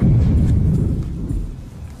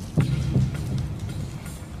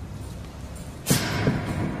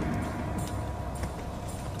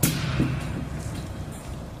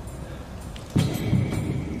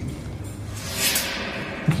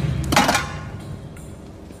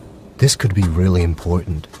 This could be really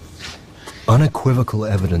important. Unequivocal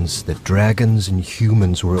evidence that dragons and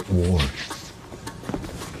humans were at war.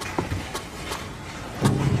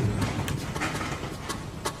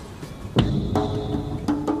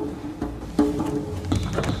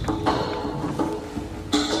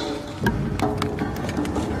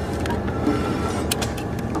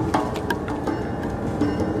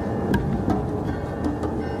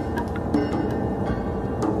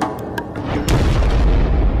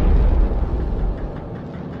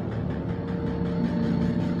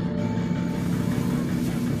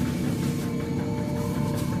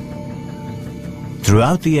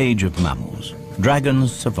 Throughout the age of mammals,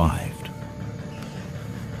 dragons survived.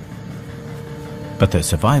 But their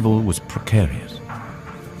survival was precarious.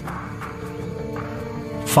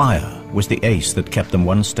 Fire was the ace that kept them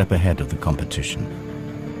one step ahead of the competition.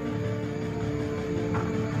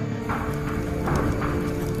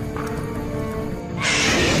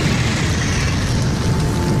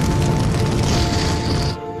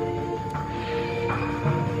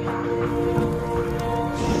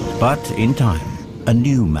 But in time, a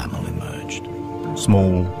new mammal emerged,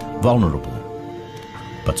 small, vulnerable,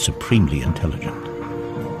 but supremely intelligent.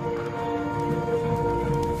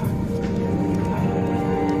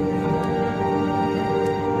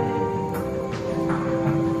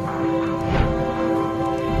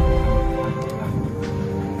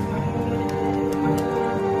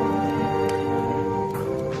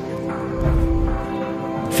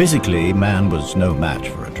 Physically, man was no match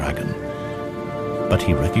for a dragon, but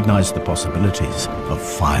he recognized the possibilities of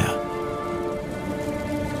fire.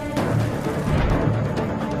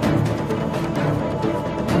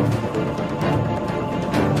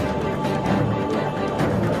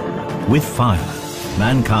 With fire,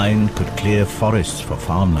 mankind could clear forests for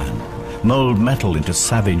farmland, mold metal into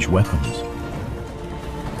savage weapons.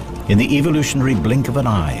 In the evolutionary blink of an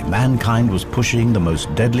eye, mankind was pushing the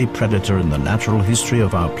most deadly predator in the natural history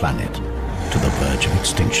of our planet to the verge of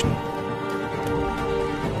extinction.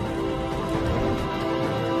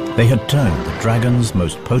 They had turned the dragon's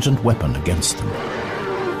most potent weapon against them.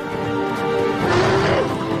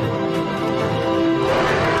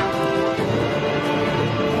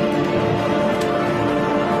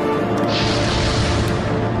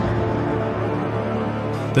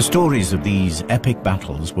 The stories of these epic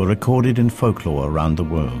battles were recorded in folklore around the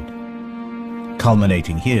world,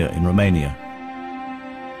 culminating here in Romania.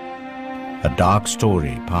 A dark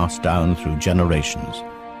story passed down through generations.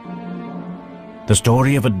 The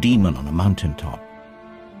story of a demon on a mountaintop,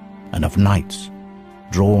 and of knights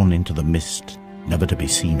drawn into the mist, never to be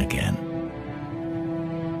seen again.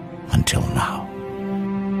 Until now.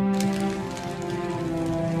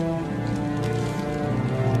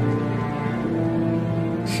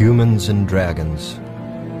 Humans and dragons,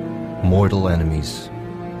 mortal enemies.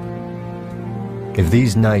 If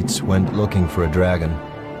these knights went looking for a dragon,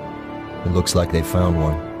 it looks like they found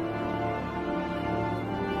one.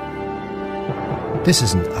 This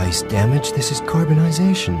isn't ice damage, this is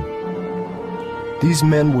carbonization. These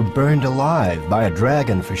men were burned alive by a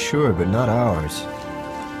dragon for sure, but not ours.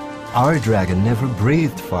 Our dragon never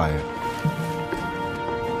breathed fire.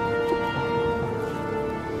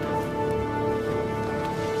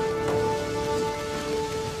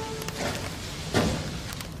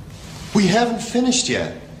 We haven't finished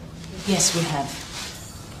yet. Yes, we have.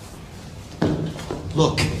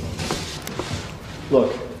 Look.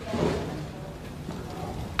 Look.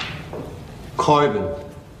 Carbon.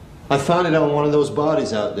 I found it on one of those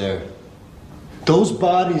bodies out there. Those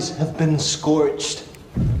bodies have been scorched.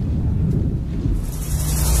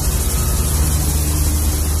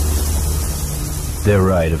 They're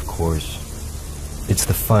right, of course. It's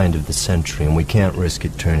the find of the century, and we can't risk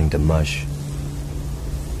it turning to mush.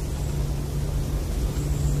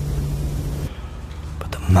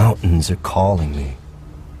 But the mountains are calling me.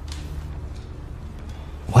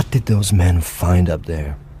 What did those men find up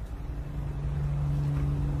there?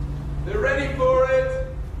 They're ready for it!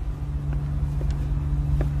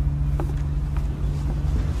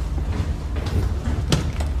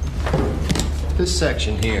 This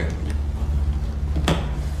section here.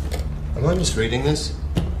 Am I just reading this?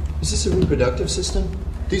 Is this a reproductive system?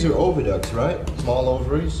 These are oviducts, right? Small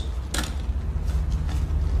ovaries.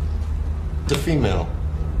 It's a female.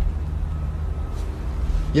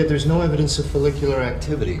 Yet there's no evidence of follicular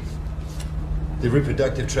activity. The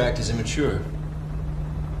reproductive tract is immature.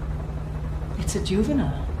 It's a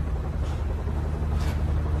juvenile.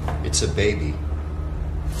 It's a baby.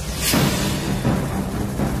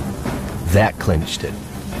 That clinched it.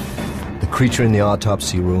 The creature in the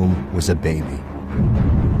autopsy room was a baby.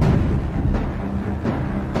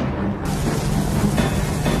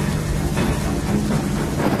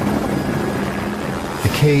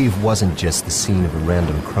 The cave wasn't just the scene of a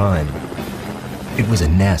random crime. It was a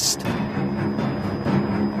nest.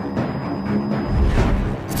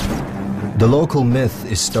 The local myth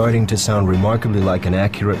is starting to sound remarkably like an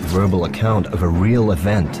accurate verbal account of a real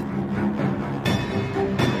event.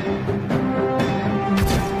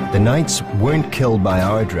 The knights weren't killed by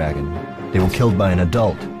our dragon. They were killed by an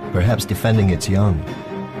adult, perhaps defending its young.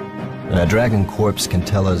 A dragon corpse can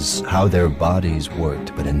tell us how their bodies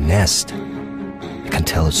worked, but a nest can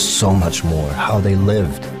tell us so much more, how they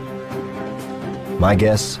lived. My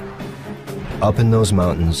guess, up in those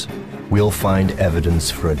mountains, we'll find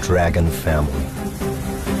evidence for a dragon family.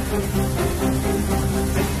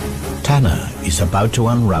 Tanner is about to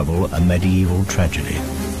unravel a medieval tragedy.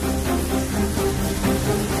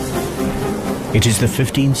 It is the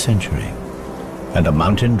 15th century, and a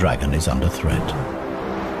mountain dragon is under threat.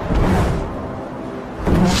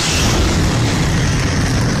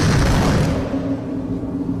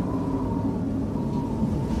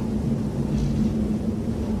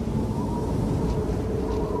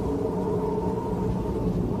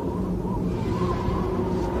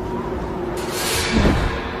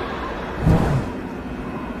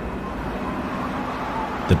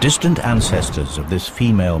 The distant ancestors of this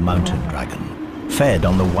female mountain dragon fed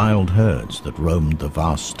on the wild herds that roamed the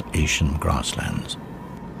vast Asian grasslands.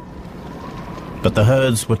 But the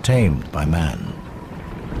herds were tamed by man.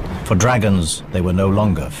 For dragons, they were no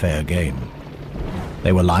longer fair game.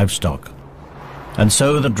 They were livestock. And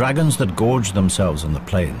so the dragons that gorged themselves on the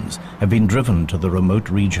plains have been driven to the remote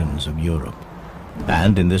regions of Europe.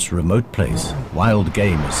 And in this remote place, wild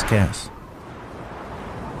game is scarce.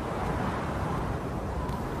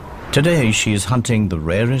 Today she is hunting the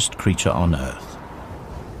rarest creature on earth.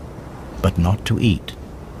 But not to eat.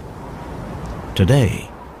 Today,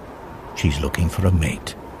 she's looking for a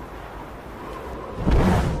mate.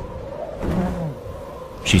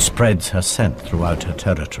 She spreads her scent throughout her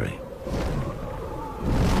territory.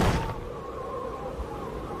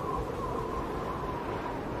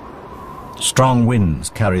 Strong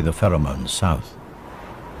winds carry the pheromones south.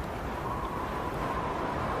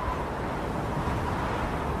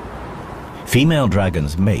 Female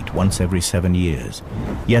dragons mate once every 7 years,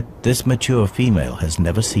 yet this mature female has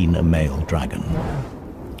never seen a male dragon.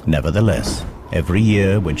 Nevertheless, every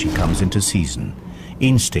year when she comes into season,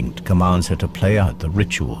 instinct commands her to play out the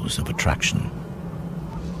rituals of attraction.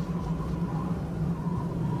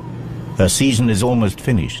 Her season is almost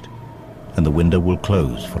finished, and the window will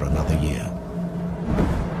close for another year.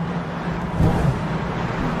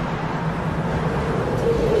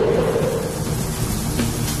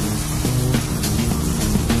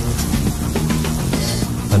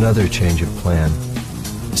 Another change of plan.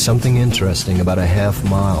 Something interesting about a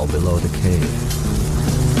half-mile below the cave.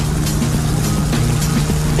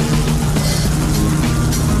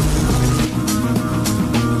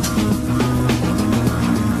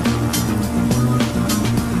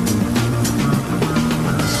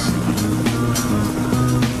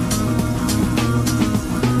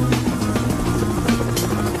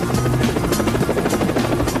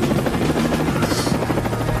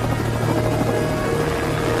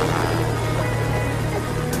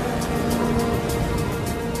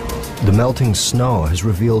 The melting snow has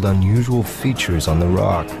revealed unusual features on the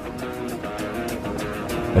rock.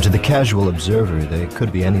 Now, to the casual observer, they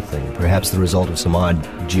could be anything, perhaps the result of some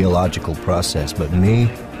odd geological process, but me,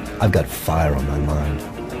 I've got fire on my mind.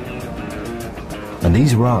 And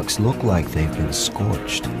these rocks look like they've been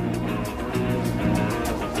scorched.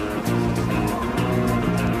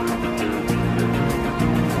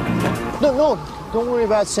 No, don't worry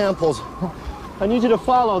about samples. I need you to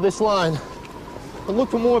follow this line and look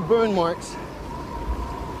for more burn marks.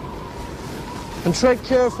 And tread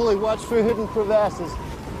carefully, watch for hidden crevasses.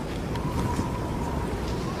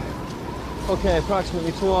 Okay,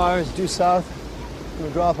 approximately 2 hours due south from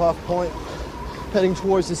the drop-off point, heading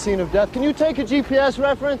towards the scene of death. Can you take a GPS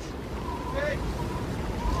reference? Okay.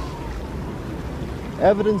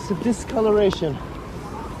 Evidence of discoloration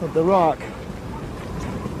of the rock.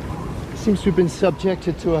 Seems to have been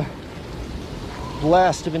subjected to a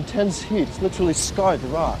blast of intense heat. It's literally scarred the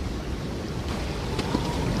rock.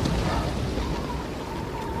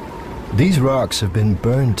 These rocks have been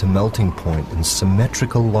burned to melting point in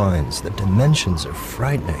symmetrical lines. The dimensions are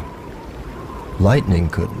frightening. Lightning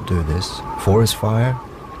couldn't do this. Forest fire?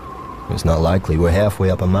 It's not likely. We're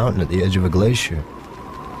halfway up a mountain at the edge of a glacier.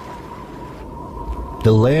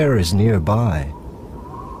 The lair is nearby.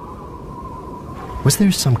 Was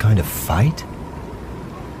there some kind of fight?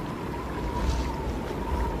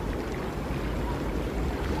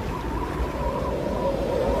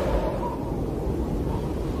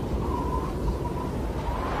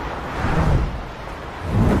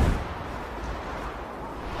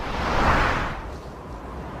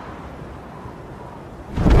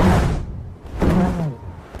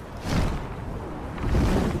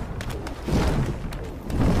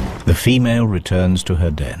 The female returns to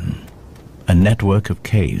her den. A network of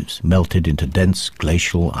caves melted into dense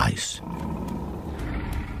glacial ice.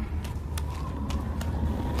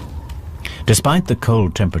 Despite the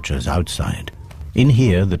cold temperatures outside, in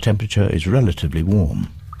here the temperature is relatively warm.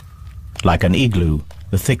 Like an igloo,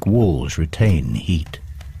 the thick walls retain heat.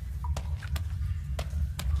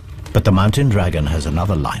 But the mountain dragon has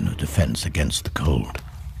another line of defense against the cold.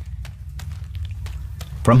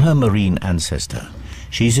 From her marine ancestor,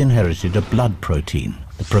 she's inherited a blood protein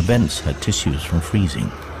that prevents her tissues from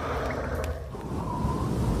freezing.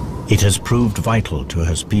 It has proved vital to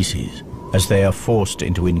her species as they are forced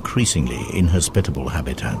into increasingly inhospitable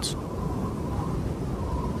habitats.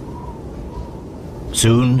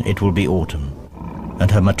 Soon it will be autumn,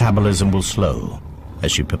 and her metabolism will slow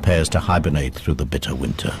as she prepares to hibernate through the bitter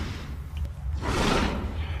winter.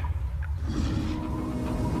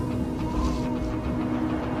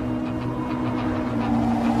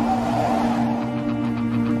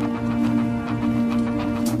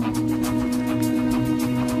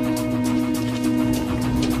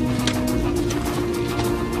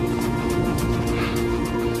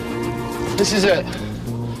 This is it.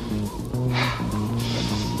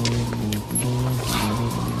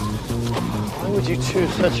 Why would you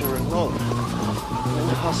choose such a remote,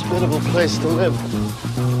 inhospitable place to live?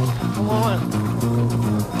 Come on.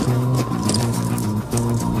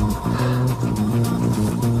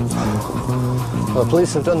 Well, the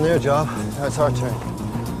police have done their job. Now it's our turn.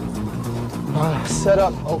 Set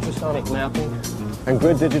up ultrasonic mapping and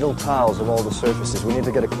grid digital tiles of all the surfaces. We need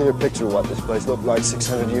to get a clear picture of what this place looked like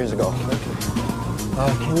 600 years ago.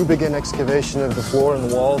 Can you begin excavation of the floor and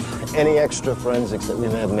the walls? Any extra forensics that we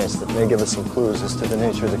may have missed that may give us some clues as to the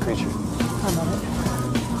nature of the creature? I'm on it.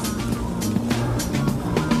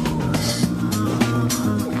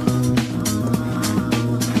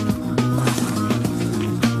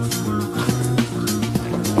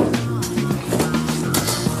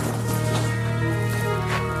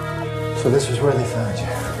 So this was where they found you.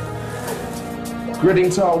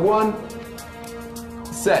 Gridding tile 1,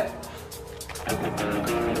 set.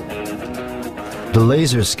 The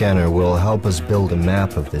laser scanner will help us build a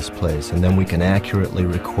map of this place, and then we can accurately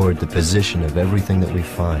record the position of everything that we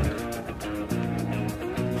find.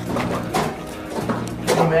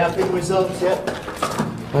 Any mapping results yet?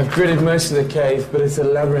 I've gridded most of the cave, but it's a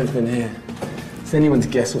labyrinth in here. It's anyone's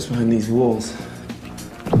guess what's behind these walls.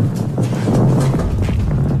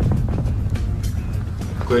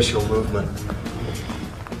 Glacial movement.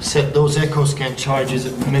 Set those echo scan charges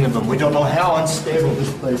at minimum. We don't know how unstable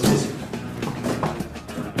this place is.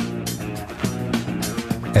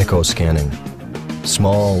 Echo scanning.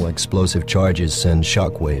 Small explosive charges send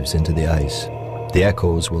shock waves into the ice. The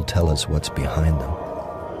echoes will tell us what's behind them.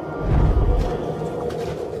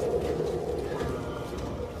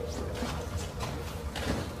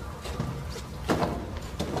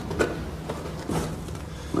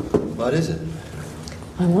 What is it?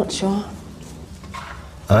 I'm not sure.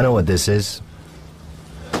 I know what this is.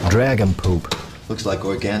 Dragon poop. Looks like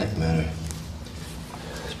organic matter.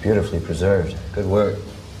 Beautifully preserved. Good work.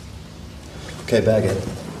 Okay, bag it.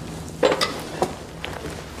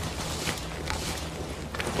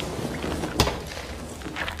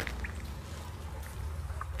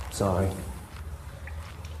 Sorry.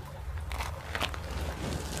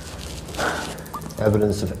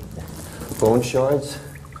 Evidence of bone shards.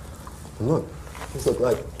 And look, these look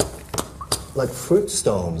like fruit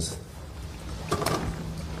stones.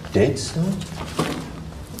 Dates, huh?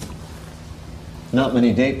 Not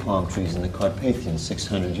many date palm trees in the Carpathians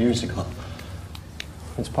 600 years ago.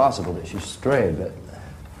 It's possible that she strayed, but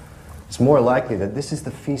it's more likely that this is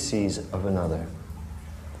the feces of another.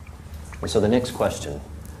 And so the next question,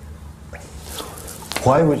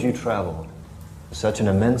 why would you travel such an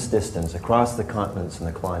immense distance across the continents and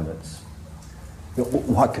the climates?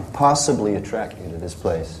 What could possibly attract you to this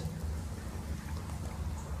place?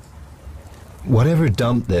 Whatever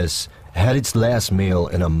dumped this had its last meal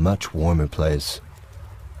in a much warmer place.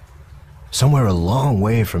 Somewhere a long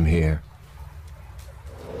way from here.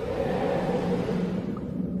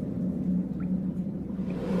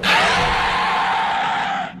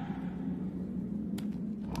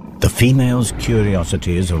 The female's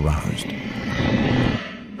curiosity is aroused.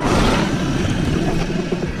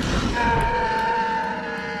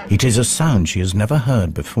 It is a sound she has never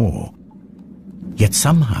heard before, yet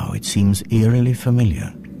somehow it seems eerily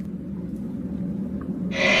familiar.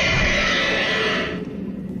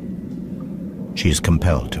 She is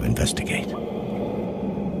compelled to investigate.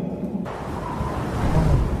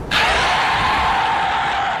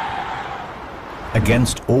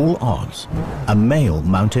 Against all odds, a male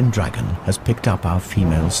mountain dragon has picked up our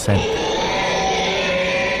female's scent.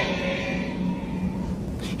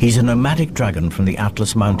 He's a nomadic dragon from the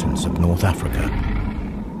Atlas Mountains of North Africa.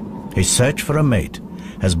 His search for a mate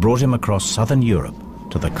has brought him across southern Europe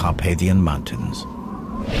to the Carpathian Mountains.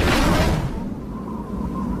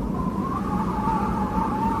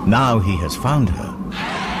 Now he has found her.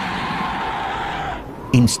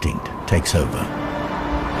 Instinct takes over.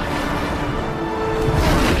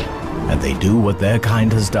 And they do what their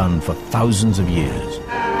kind has done for thousands of years.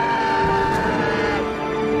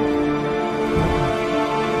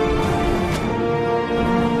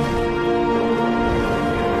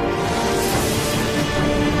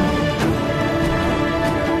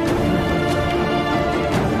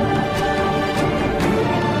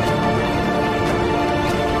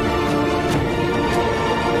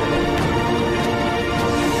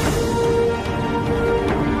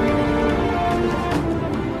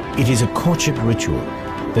 It is a courtship ritual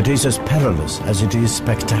that is as perilous as it is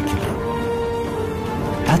spectacular.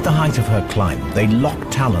 At the height of her climb, they lock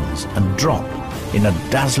talons and drop in a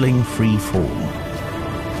dazzling free fall.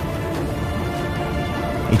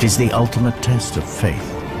 It is the ultimate test of faith.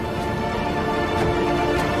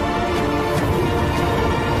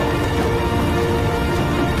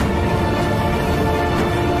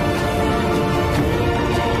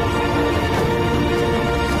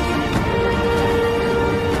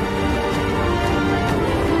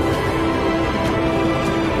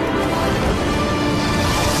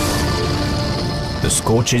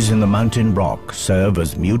 Scorches in the mountain rock serve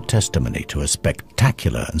as mute testimony to a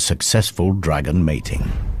spectacular and successful dragon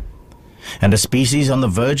mating, and a species on the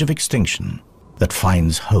verge of extinction that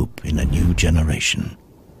finds hope in a new generation.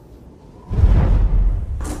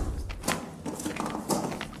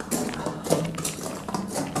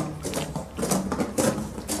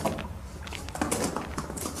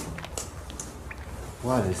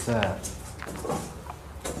 What is that?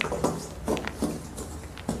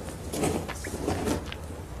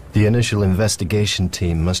 The initial investigation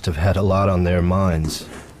team must have had a lot on their minds.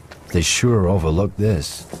 They sure overlooked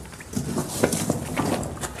this.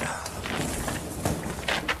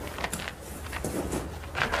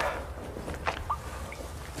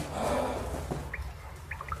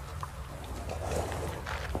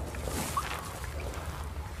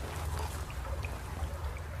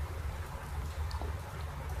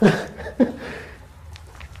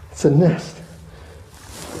 It's a nest.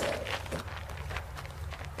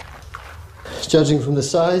 Judging from the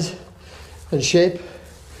size and shape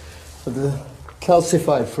of the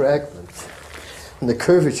calcified fragments and the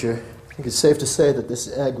curvature, I think it's safe to say that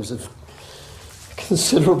this egg was of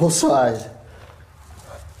considerable size.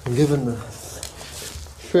 And given the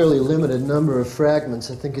fairly limited number of fragments,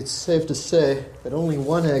 I think it's safe to say that only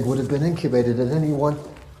one egg would have been incubated at any one.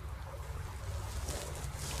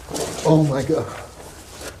 Oh my God.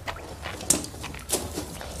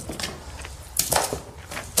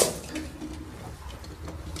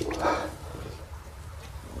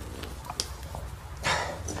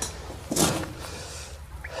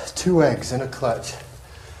 Two eggs in a clutch.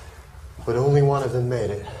 but only one of them made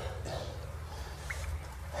it.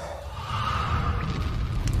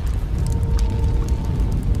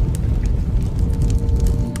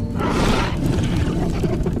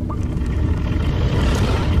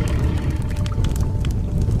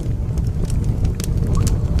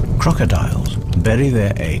 Crocodiles bury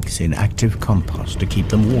their eggs in active compost to keep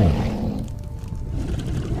them warm.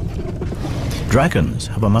 Dragons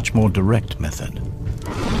have a much more direct method.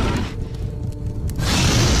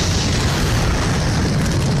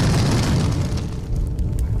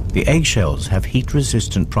 The eggshells have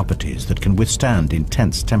heat-resistant properties that can withstand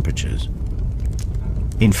intense temperatures.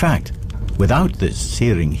 In fact, without this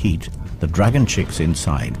searing heat, the dragon chicks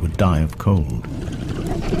inside would die of cold.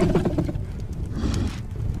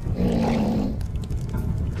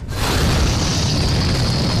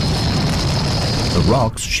 The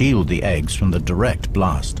rocks shield the eggs from the direct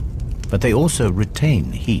blast, but they also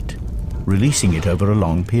retain heat, releasing it over a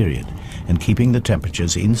long period and keeping the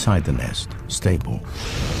temperatures inside the nest stable.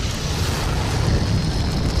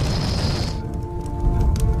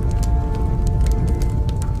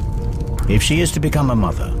 If she is to become a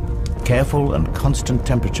mother, careful and constant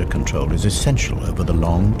temperature control is essential over the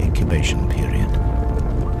long incubation period.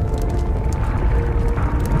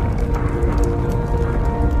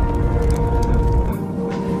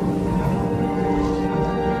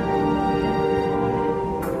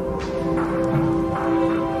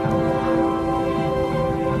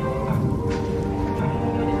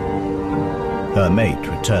 Her mate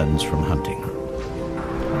returns from hunting.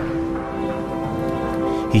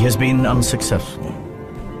 He has been unsuccessful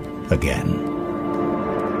again.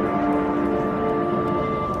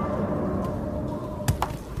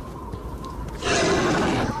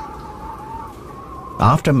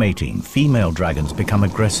 After mating, female dragons become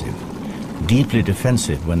aggressive, deeply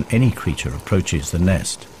defensive when any creature approaches the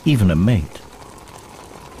nest, even a mate.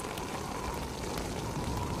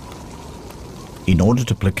 In order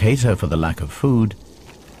to placate her for the lack of food,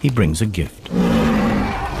 he brings a gift.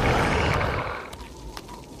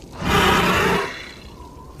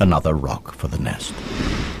 Another rock for the nest.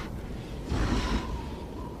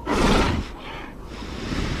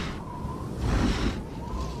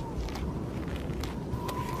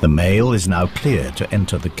 The male is now clear to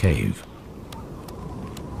enter the cave.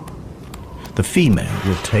 The female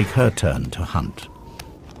will take her turn to hunt.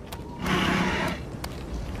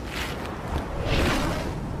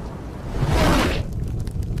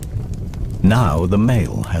 Now the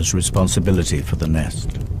male has responsibility for the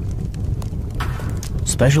nest.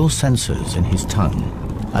 Special sensors in his tongue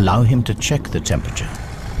allow him to check the temperature.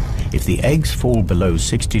 If the eggs fall below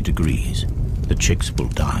 60 degrees, the chicks will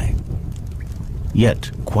die.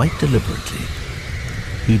 Yet, quite deliberately,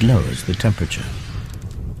 he lowers the temperature.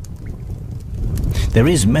 There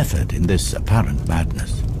is method in this apparent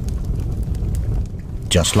madness.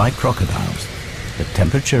 Just like crocodiles, the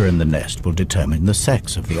temperature in the nest will determine the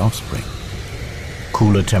sex of the offspring.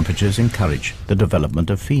 Cooler temperatures encourage the development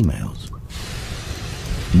of females.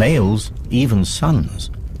 Males, even sons,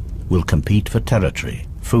 will compete for territory,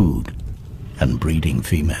 food, and breeding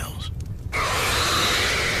females.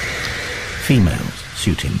 Females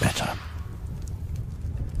suit him better.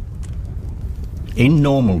 In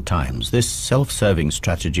normal times, this self-serving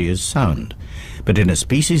strategy is sound, but in a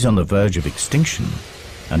species on the verge of extinction,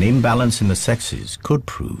 an imbalance in the sexes could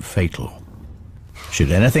prove fatal.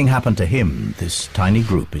 Should anything happen to him, this tiny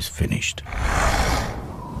group is finished.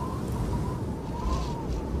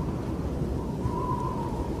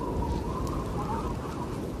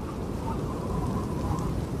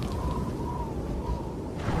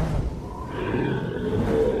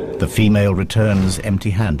 The female returns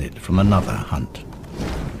empty-handed from another hunt.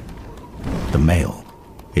 The male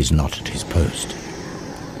is not at his post.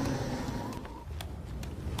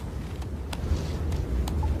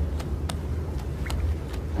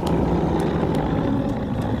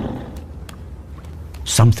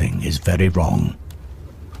 Something is very wrong.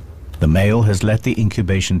 The male has let the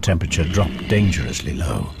incubation temperature drop dangerously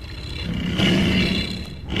low.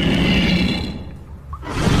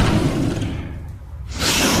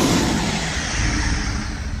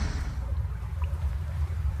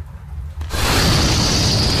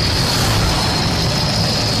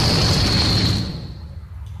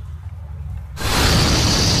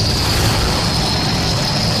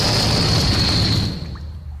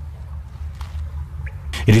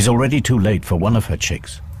 It is already too late for one of her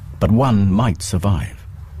chicks, but one might survive.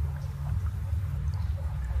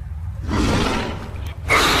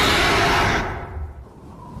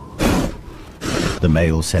 The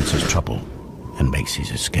male senses trouble and makes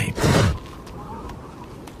his escape.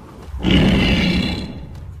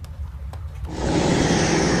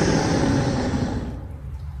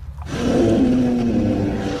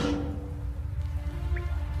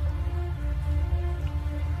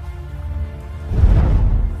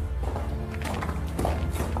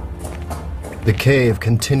 The cave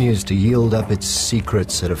continues to yield up its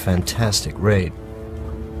secrets at a fantastic rate.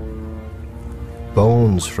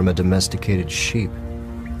 Bones from a domesticated sheep.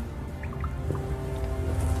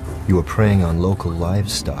 You are preying on local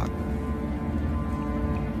livestock.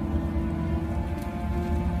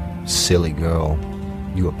 Silly girl,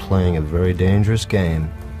 you are playing a very dangerous game.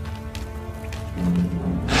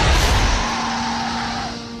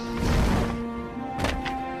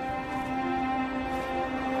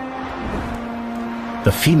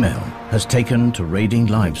 The female has taken to raiding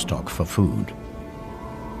livestock for food.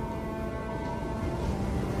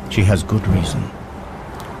 She has good reason.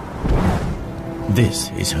 This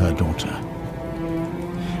is her daughter.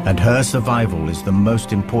 And her survival is the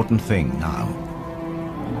most important thing now.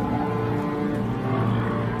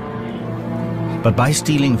 But by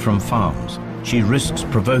stealing from farms, she risks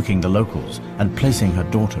provoking the locals and placing her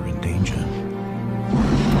daughter in danger.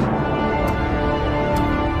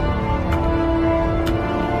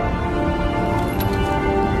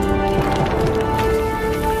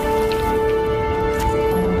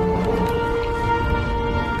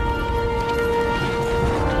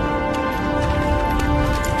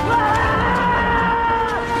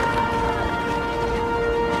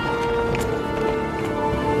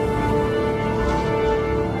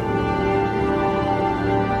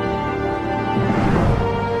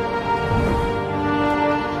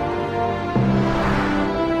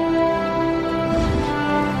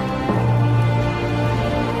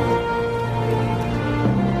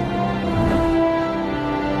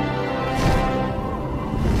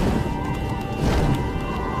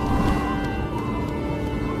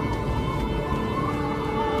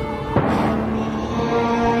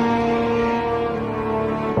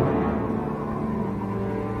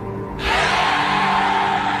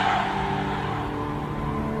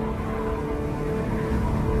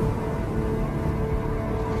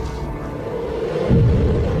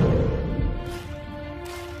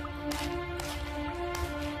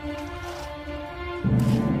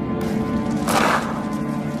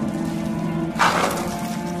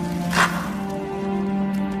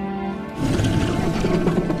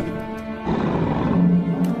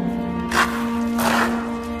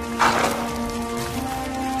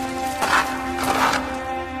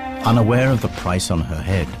 Unaware of the price on her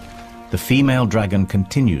head, the female dragon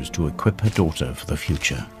continues to equip her daughter for the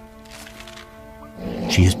future.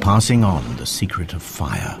 She is passing on the secret of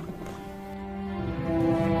fire.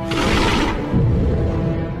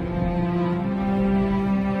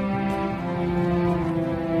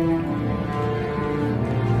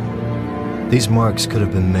 These marks could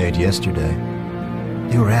have been made yesterday.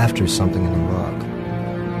 They were after something in the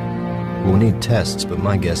rock. We'll need tests, but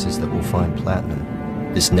my guess is that we'll find platinum.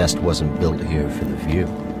 This nest wasn't built here for the view.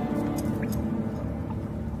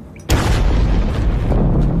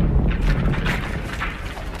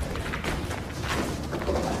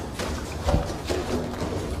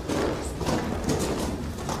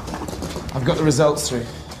 I've got the results through.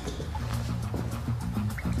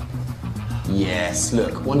 Yes,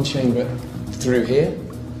 look, one chamber through here.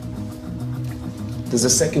 There's a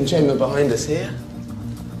second chamber behind us here.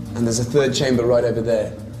 And there's a third chamber right over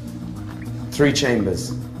there. 3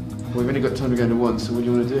 chambers. We've only got time to go into one, so what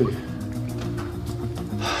do you want to do?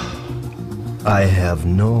 I have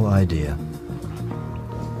no idea.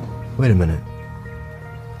 Wait a minute.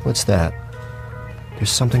 What's that?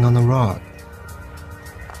 There's something on the rock.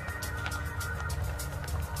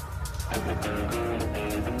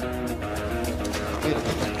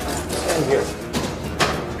 Stand here.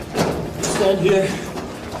 Stand here.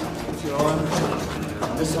 Put your arm.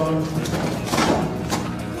 This arm.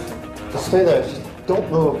 Stay there. Don't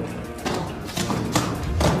move.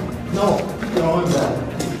 No, your arm back.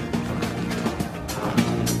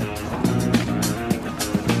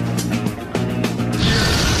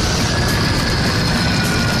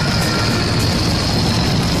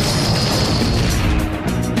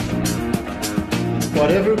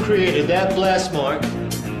 Whatever created that blast mark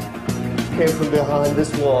came from behind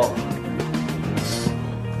this wall.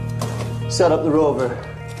 Set up the rover.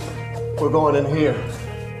 We're going in here.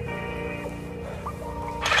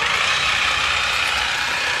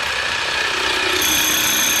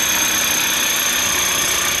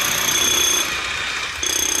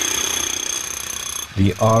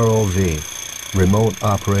 The ROV, Remote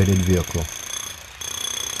Operated Vehicle.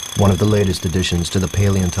 One of the latest additions to the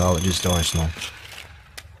paleontologist arsenal.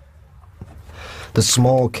 The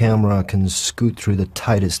small camera can scoot through the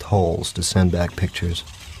tightest holes to send back pictures.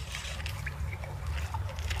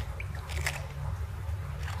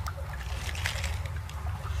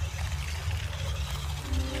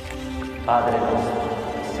 아들의 모습,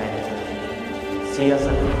 새,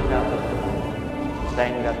 씨앗을 흩어가고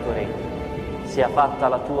venga al tuo regno, sia fatta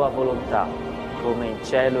la tua volontà, come in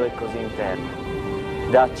cielo e così in terra.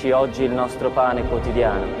 Dacci oggi il nostro pane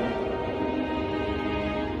quotidiano.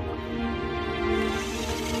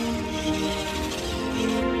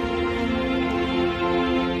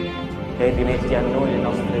 E rimetti a noi le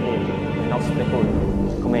nostre debiti, le nostre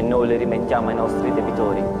colpe, come noi le rimettiamo ai nostri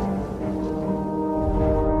debitori.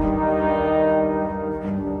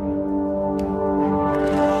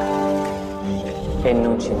 E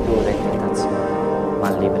non ci indurre in tentazione,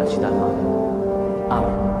 ma liberaci dal male.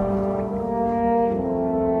 Amen.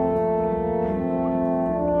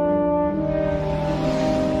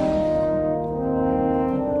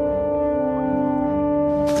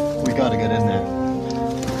 We gotta get in there.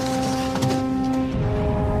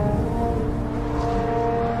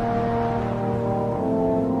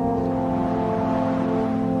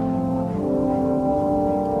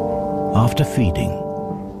 After feeding,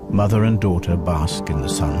 mother and daughter bask in the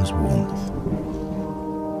sun's warmth.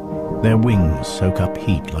 Their wings soak up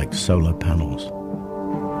heat like solar panels.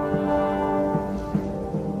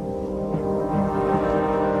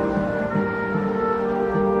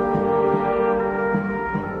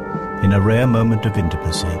 In a rare moment of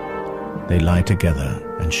intimacy, they lie together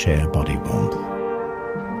and share body warmth.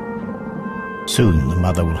 Soon the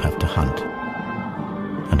mother will have to hunt,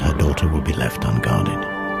 and her daughter will be left unguarded.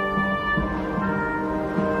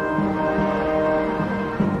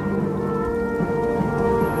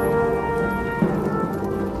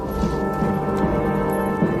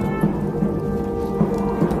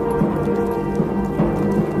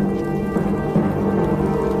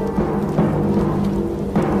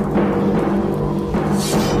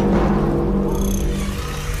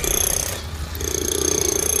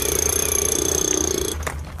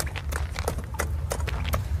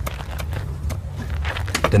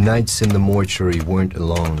 The nights in the mortuary weren't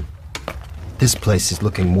alone. This place is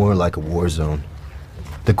looking more like a war zone.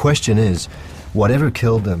 The question is, whatever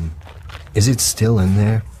killed them, is it still in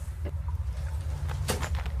there?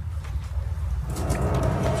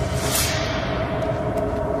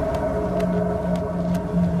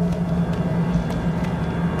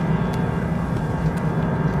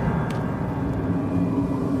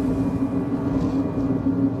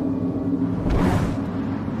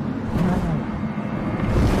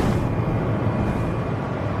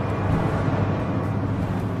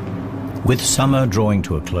 With summer drawing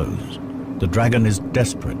to a close, the dragon is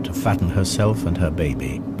desperate to fatten herself and her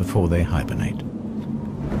baby before they hibernate.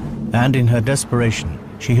 And in her desperation,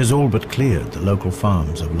 she has all but cleared the local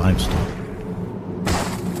farms of livestock.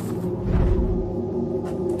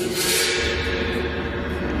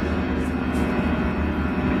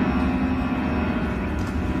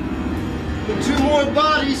 There are 2 more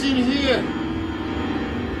bodies in here.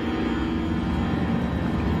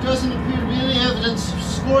 There doesn't appear to be any evidence of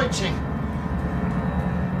scorching.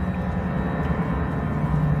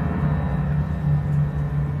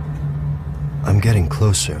 I'm getting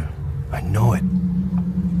closer. I know it.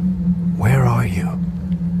 Where are you?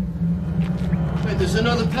 Wait, there's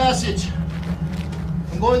another passage.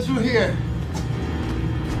 I'm going through here.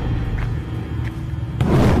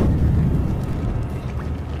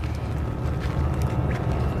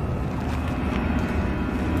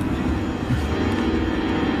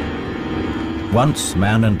 Once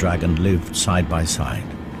man and dragon lived side by side.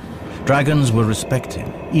 Dragons were respected,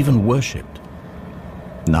 even worshipped.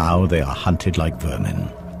 Now they are hunted like vermin.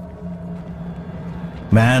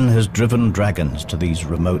 Man has driven dragons to these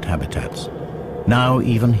remote habitats. Now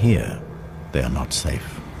even here, they are not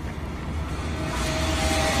safe.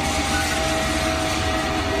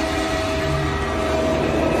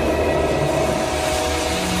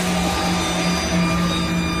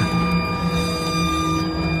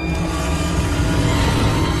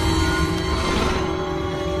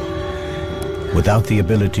 Without the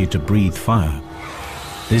ability to breathe fire,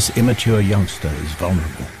 this immature youngster is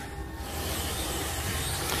vulnerable.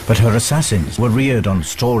 But her assassins were reared on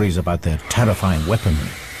stories about their terrifying weaponry.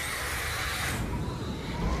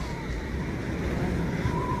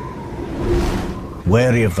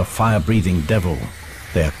 Wary of the fire-breathing devil,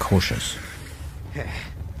 they are cautious.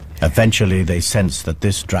 Eventually, they sense that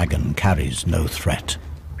this dragon carries no threat.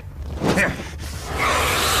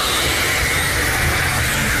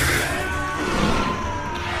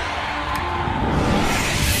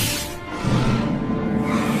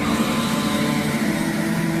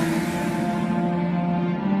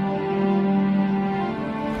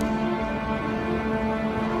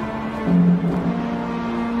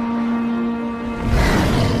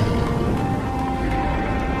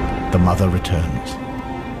 The mother returns.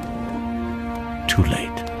 Too late.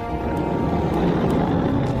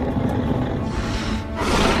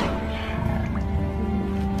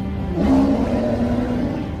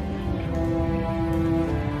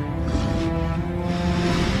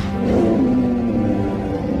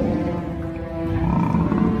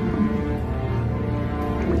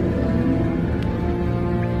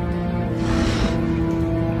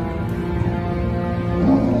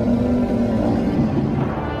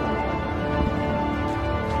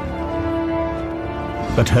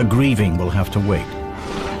 But her grieving will have to wait.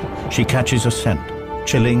 She catches a scent,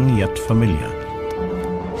 chilling yet familiar.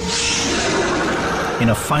 In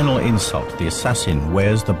a final insult, the assassin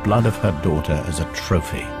wears the blood of her daughter as a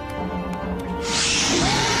trophy.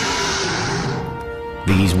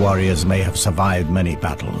 These warriors may have survived many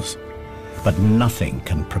battles, but nothing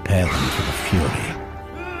can prepare them for the fury.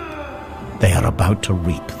 They are about to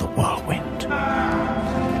reap the whirlwind.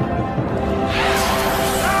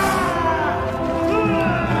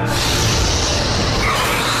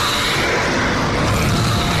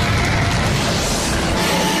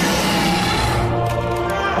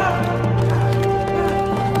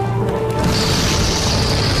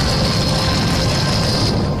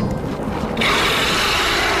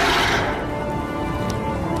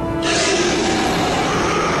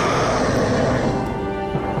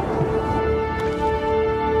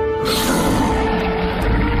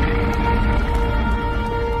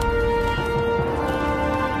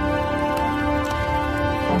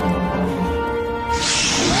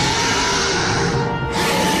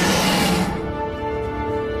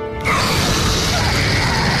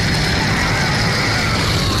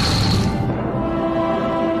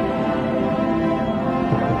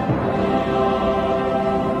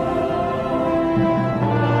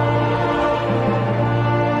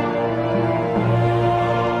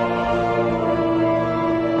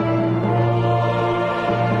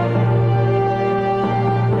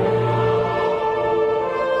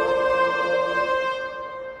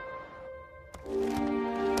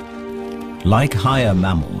 Like higher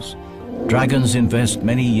mammals, dragons invest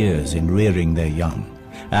many years in rearing their young,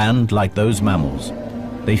 and like those mammals,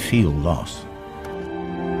 they feel loss.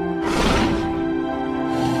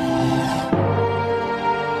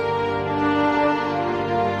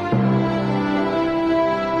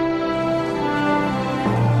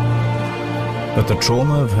 But the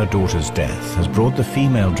trauma of her daughter's death has brought the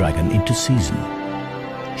female dragon into season.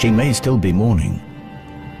 She may still be mourning,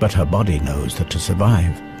 but her body knows that to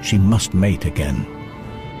survive, she must mate again.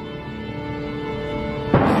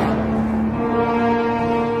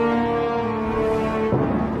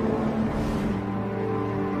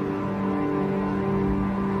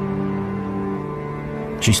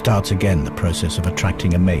 She starts again the process of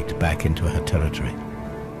attracting a mate back into her territory.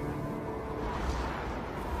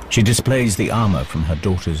 She displays the armor from her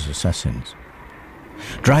daughter's assassins.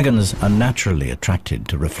 Dragons are naturally attracted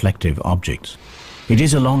to reflective objects. It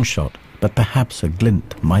is a long shot, but perhaps a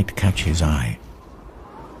glint might catch his eye.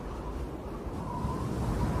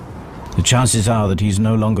 The chances are that he's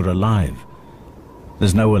no longer alive.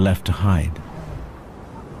 There's nowhere left to hide.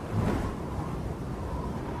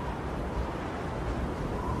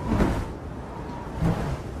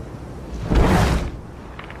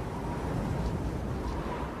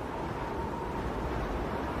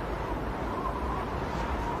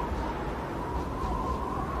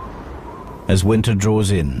 As winter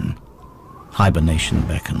draws in, hibernation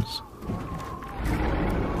beckons.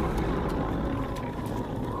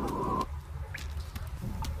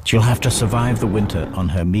 She'll have to survive the winter on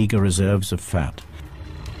her meager reserves of fat.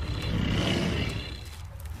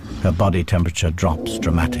 Her body temperature drops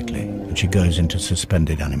dramatically and she goes into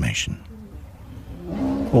suspended animation.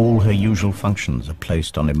 All her usual functions are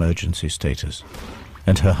placed on emergency status,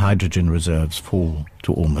 and her hydrogen reserves fall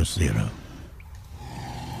to almost zero.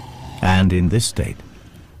 And in this state,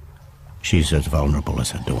 she's as vulnerable as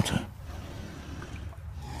her daughter.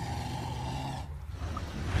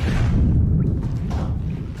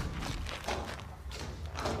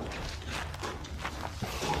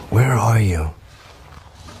 Where are you?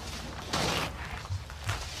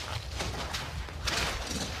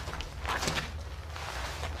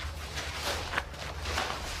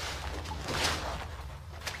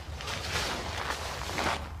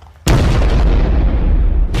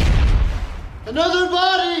 Another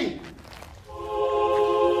body!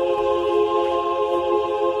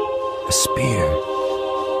 A spear.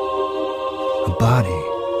 A body.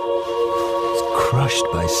 It's crushed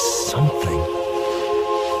by something.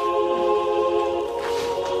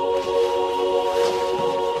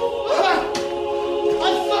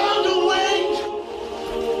 I found a wing!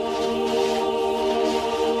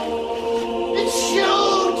 It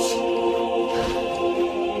shoots!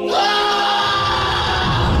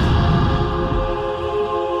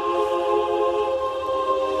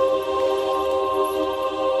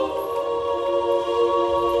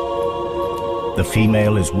 The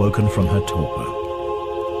female is woken from her torpor.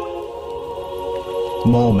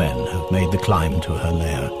 More men have made the climb to her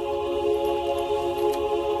lair.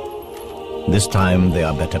 This time they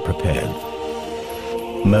are better prepared.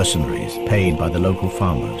 Mercenaries paid by the local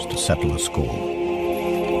farmers to settle the score.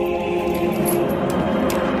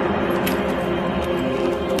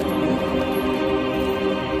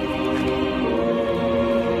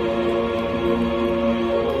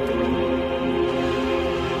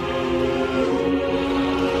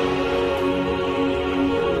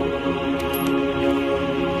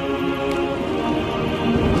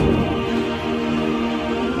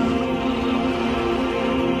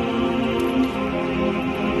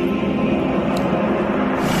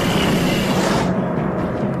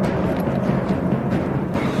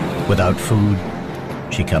 Without food,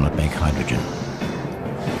 she cannot make hydrogen.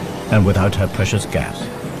 And without her precious gas,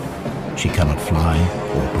 she cannot fly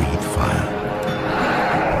or breathe fire.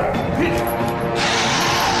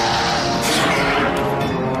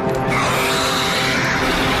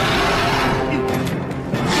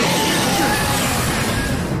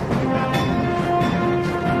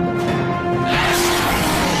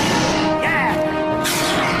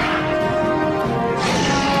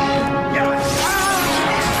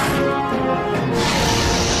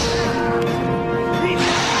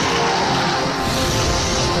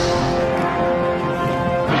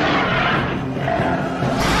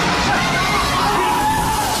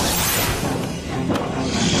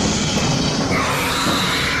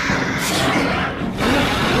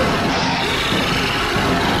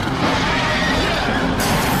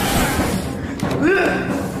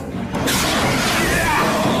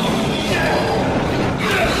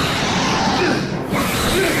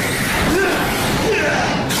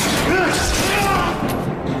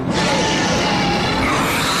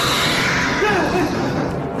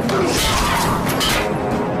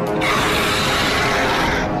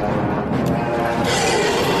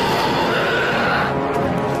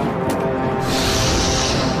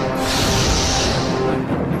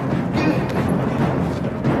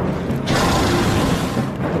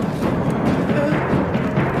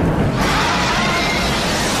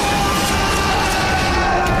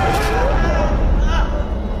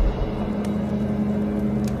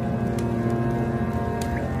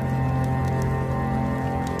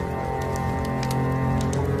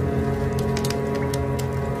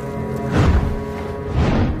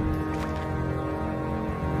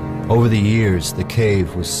 Over the years, the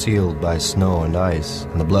cave was sealed by snow and ice,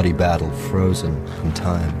 and the bloody battle frozen in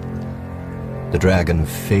time. The dragon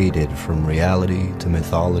faded from reality to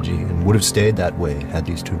mythology, and would have stayed that way had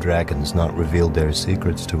these two dragons not revealed their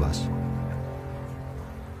secrets to us.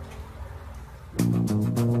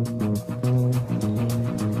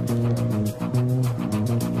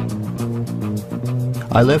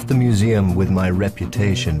 I left the museum with my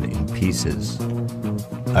reputation in pieces.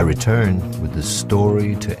 I return with the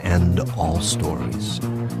story to end all stories,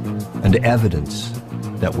 and evidence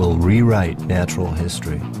that will rewrite natural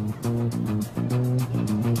history.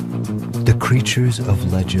 The creatures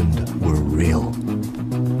of legend were real,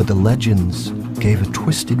 but the legends gave a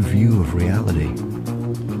twisted view of reality.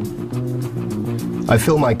 I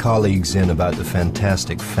fill my colleagues in about the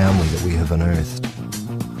fantastic family that we have unearthed.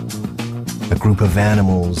 A group of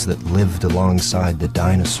animals that lived alongside the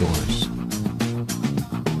dinosaurs,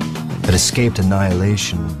 that escaped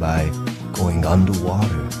annihilation by going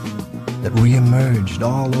underwater, that re-emerged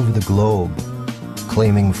all over the globe,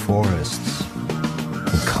 claiming forests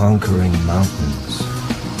and conquering mountains.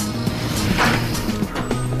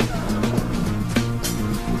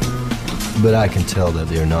 But I can tell that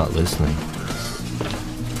they're not listening.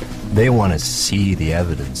 They want to see the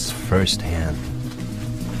evidence firsthand.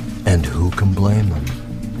 And who can blame them?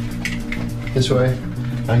 This way.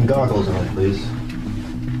 And goggles on, please.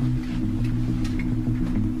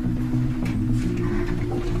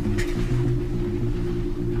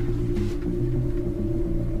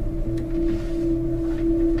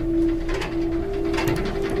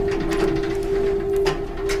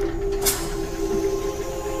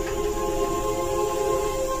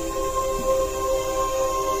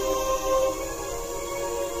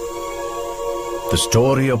 The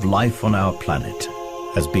story of life on our planet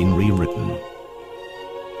has been rewritten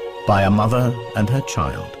by a mother and her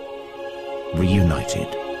child, reunited.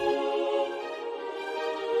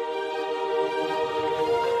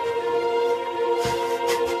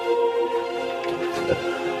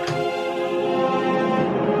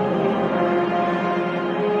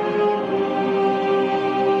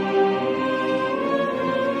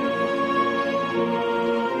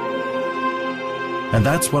 And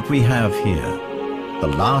that's what we have here. The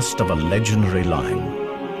last of a legendary line.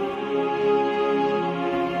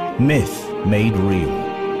 Myth made real.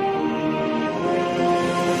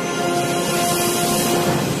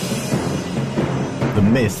 The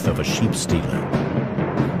myth of a sheep stealer.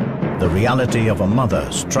 The reality of a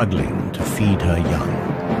mother struggling to feed her young.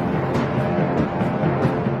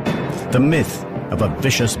 The myth of a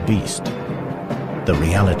vicious beast. The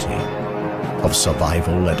reality of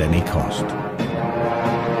survival at any cost.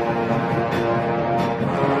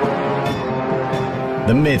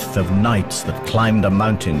 The myth of knights that climbed a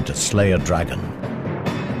mountain to slay a dragon.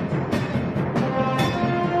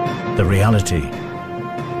 The reality,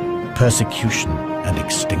 persecution and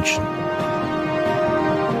extinction.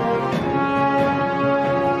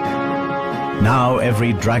 Now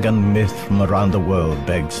every dragon myth from around the world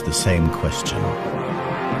begs the same question.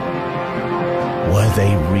 Were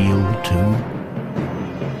they real too?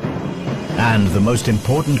 And the most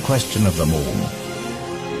important question of them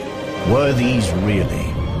all, were these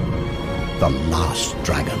really the last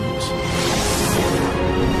dragons?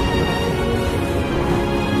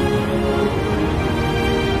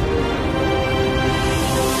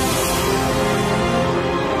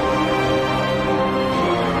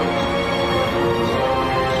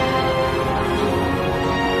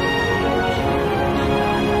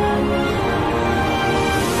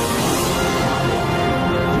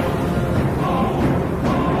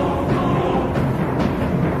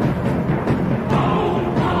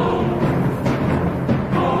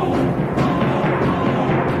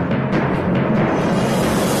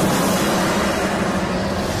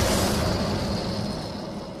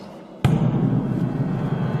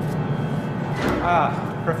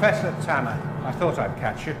 Professor Tanner, I thought I'd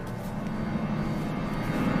catch you.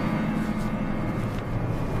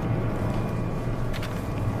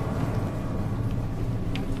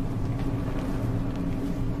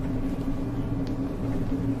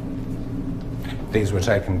 These were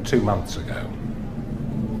taken 2 months ago.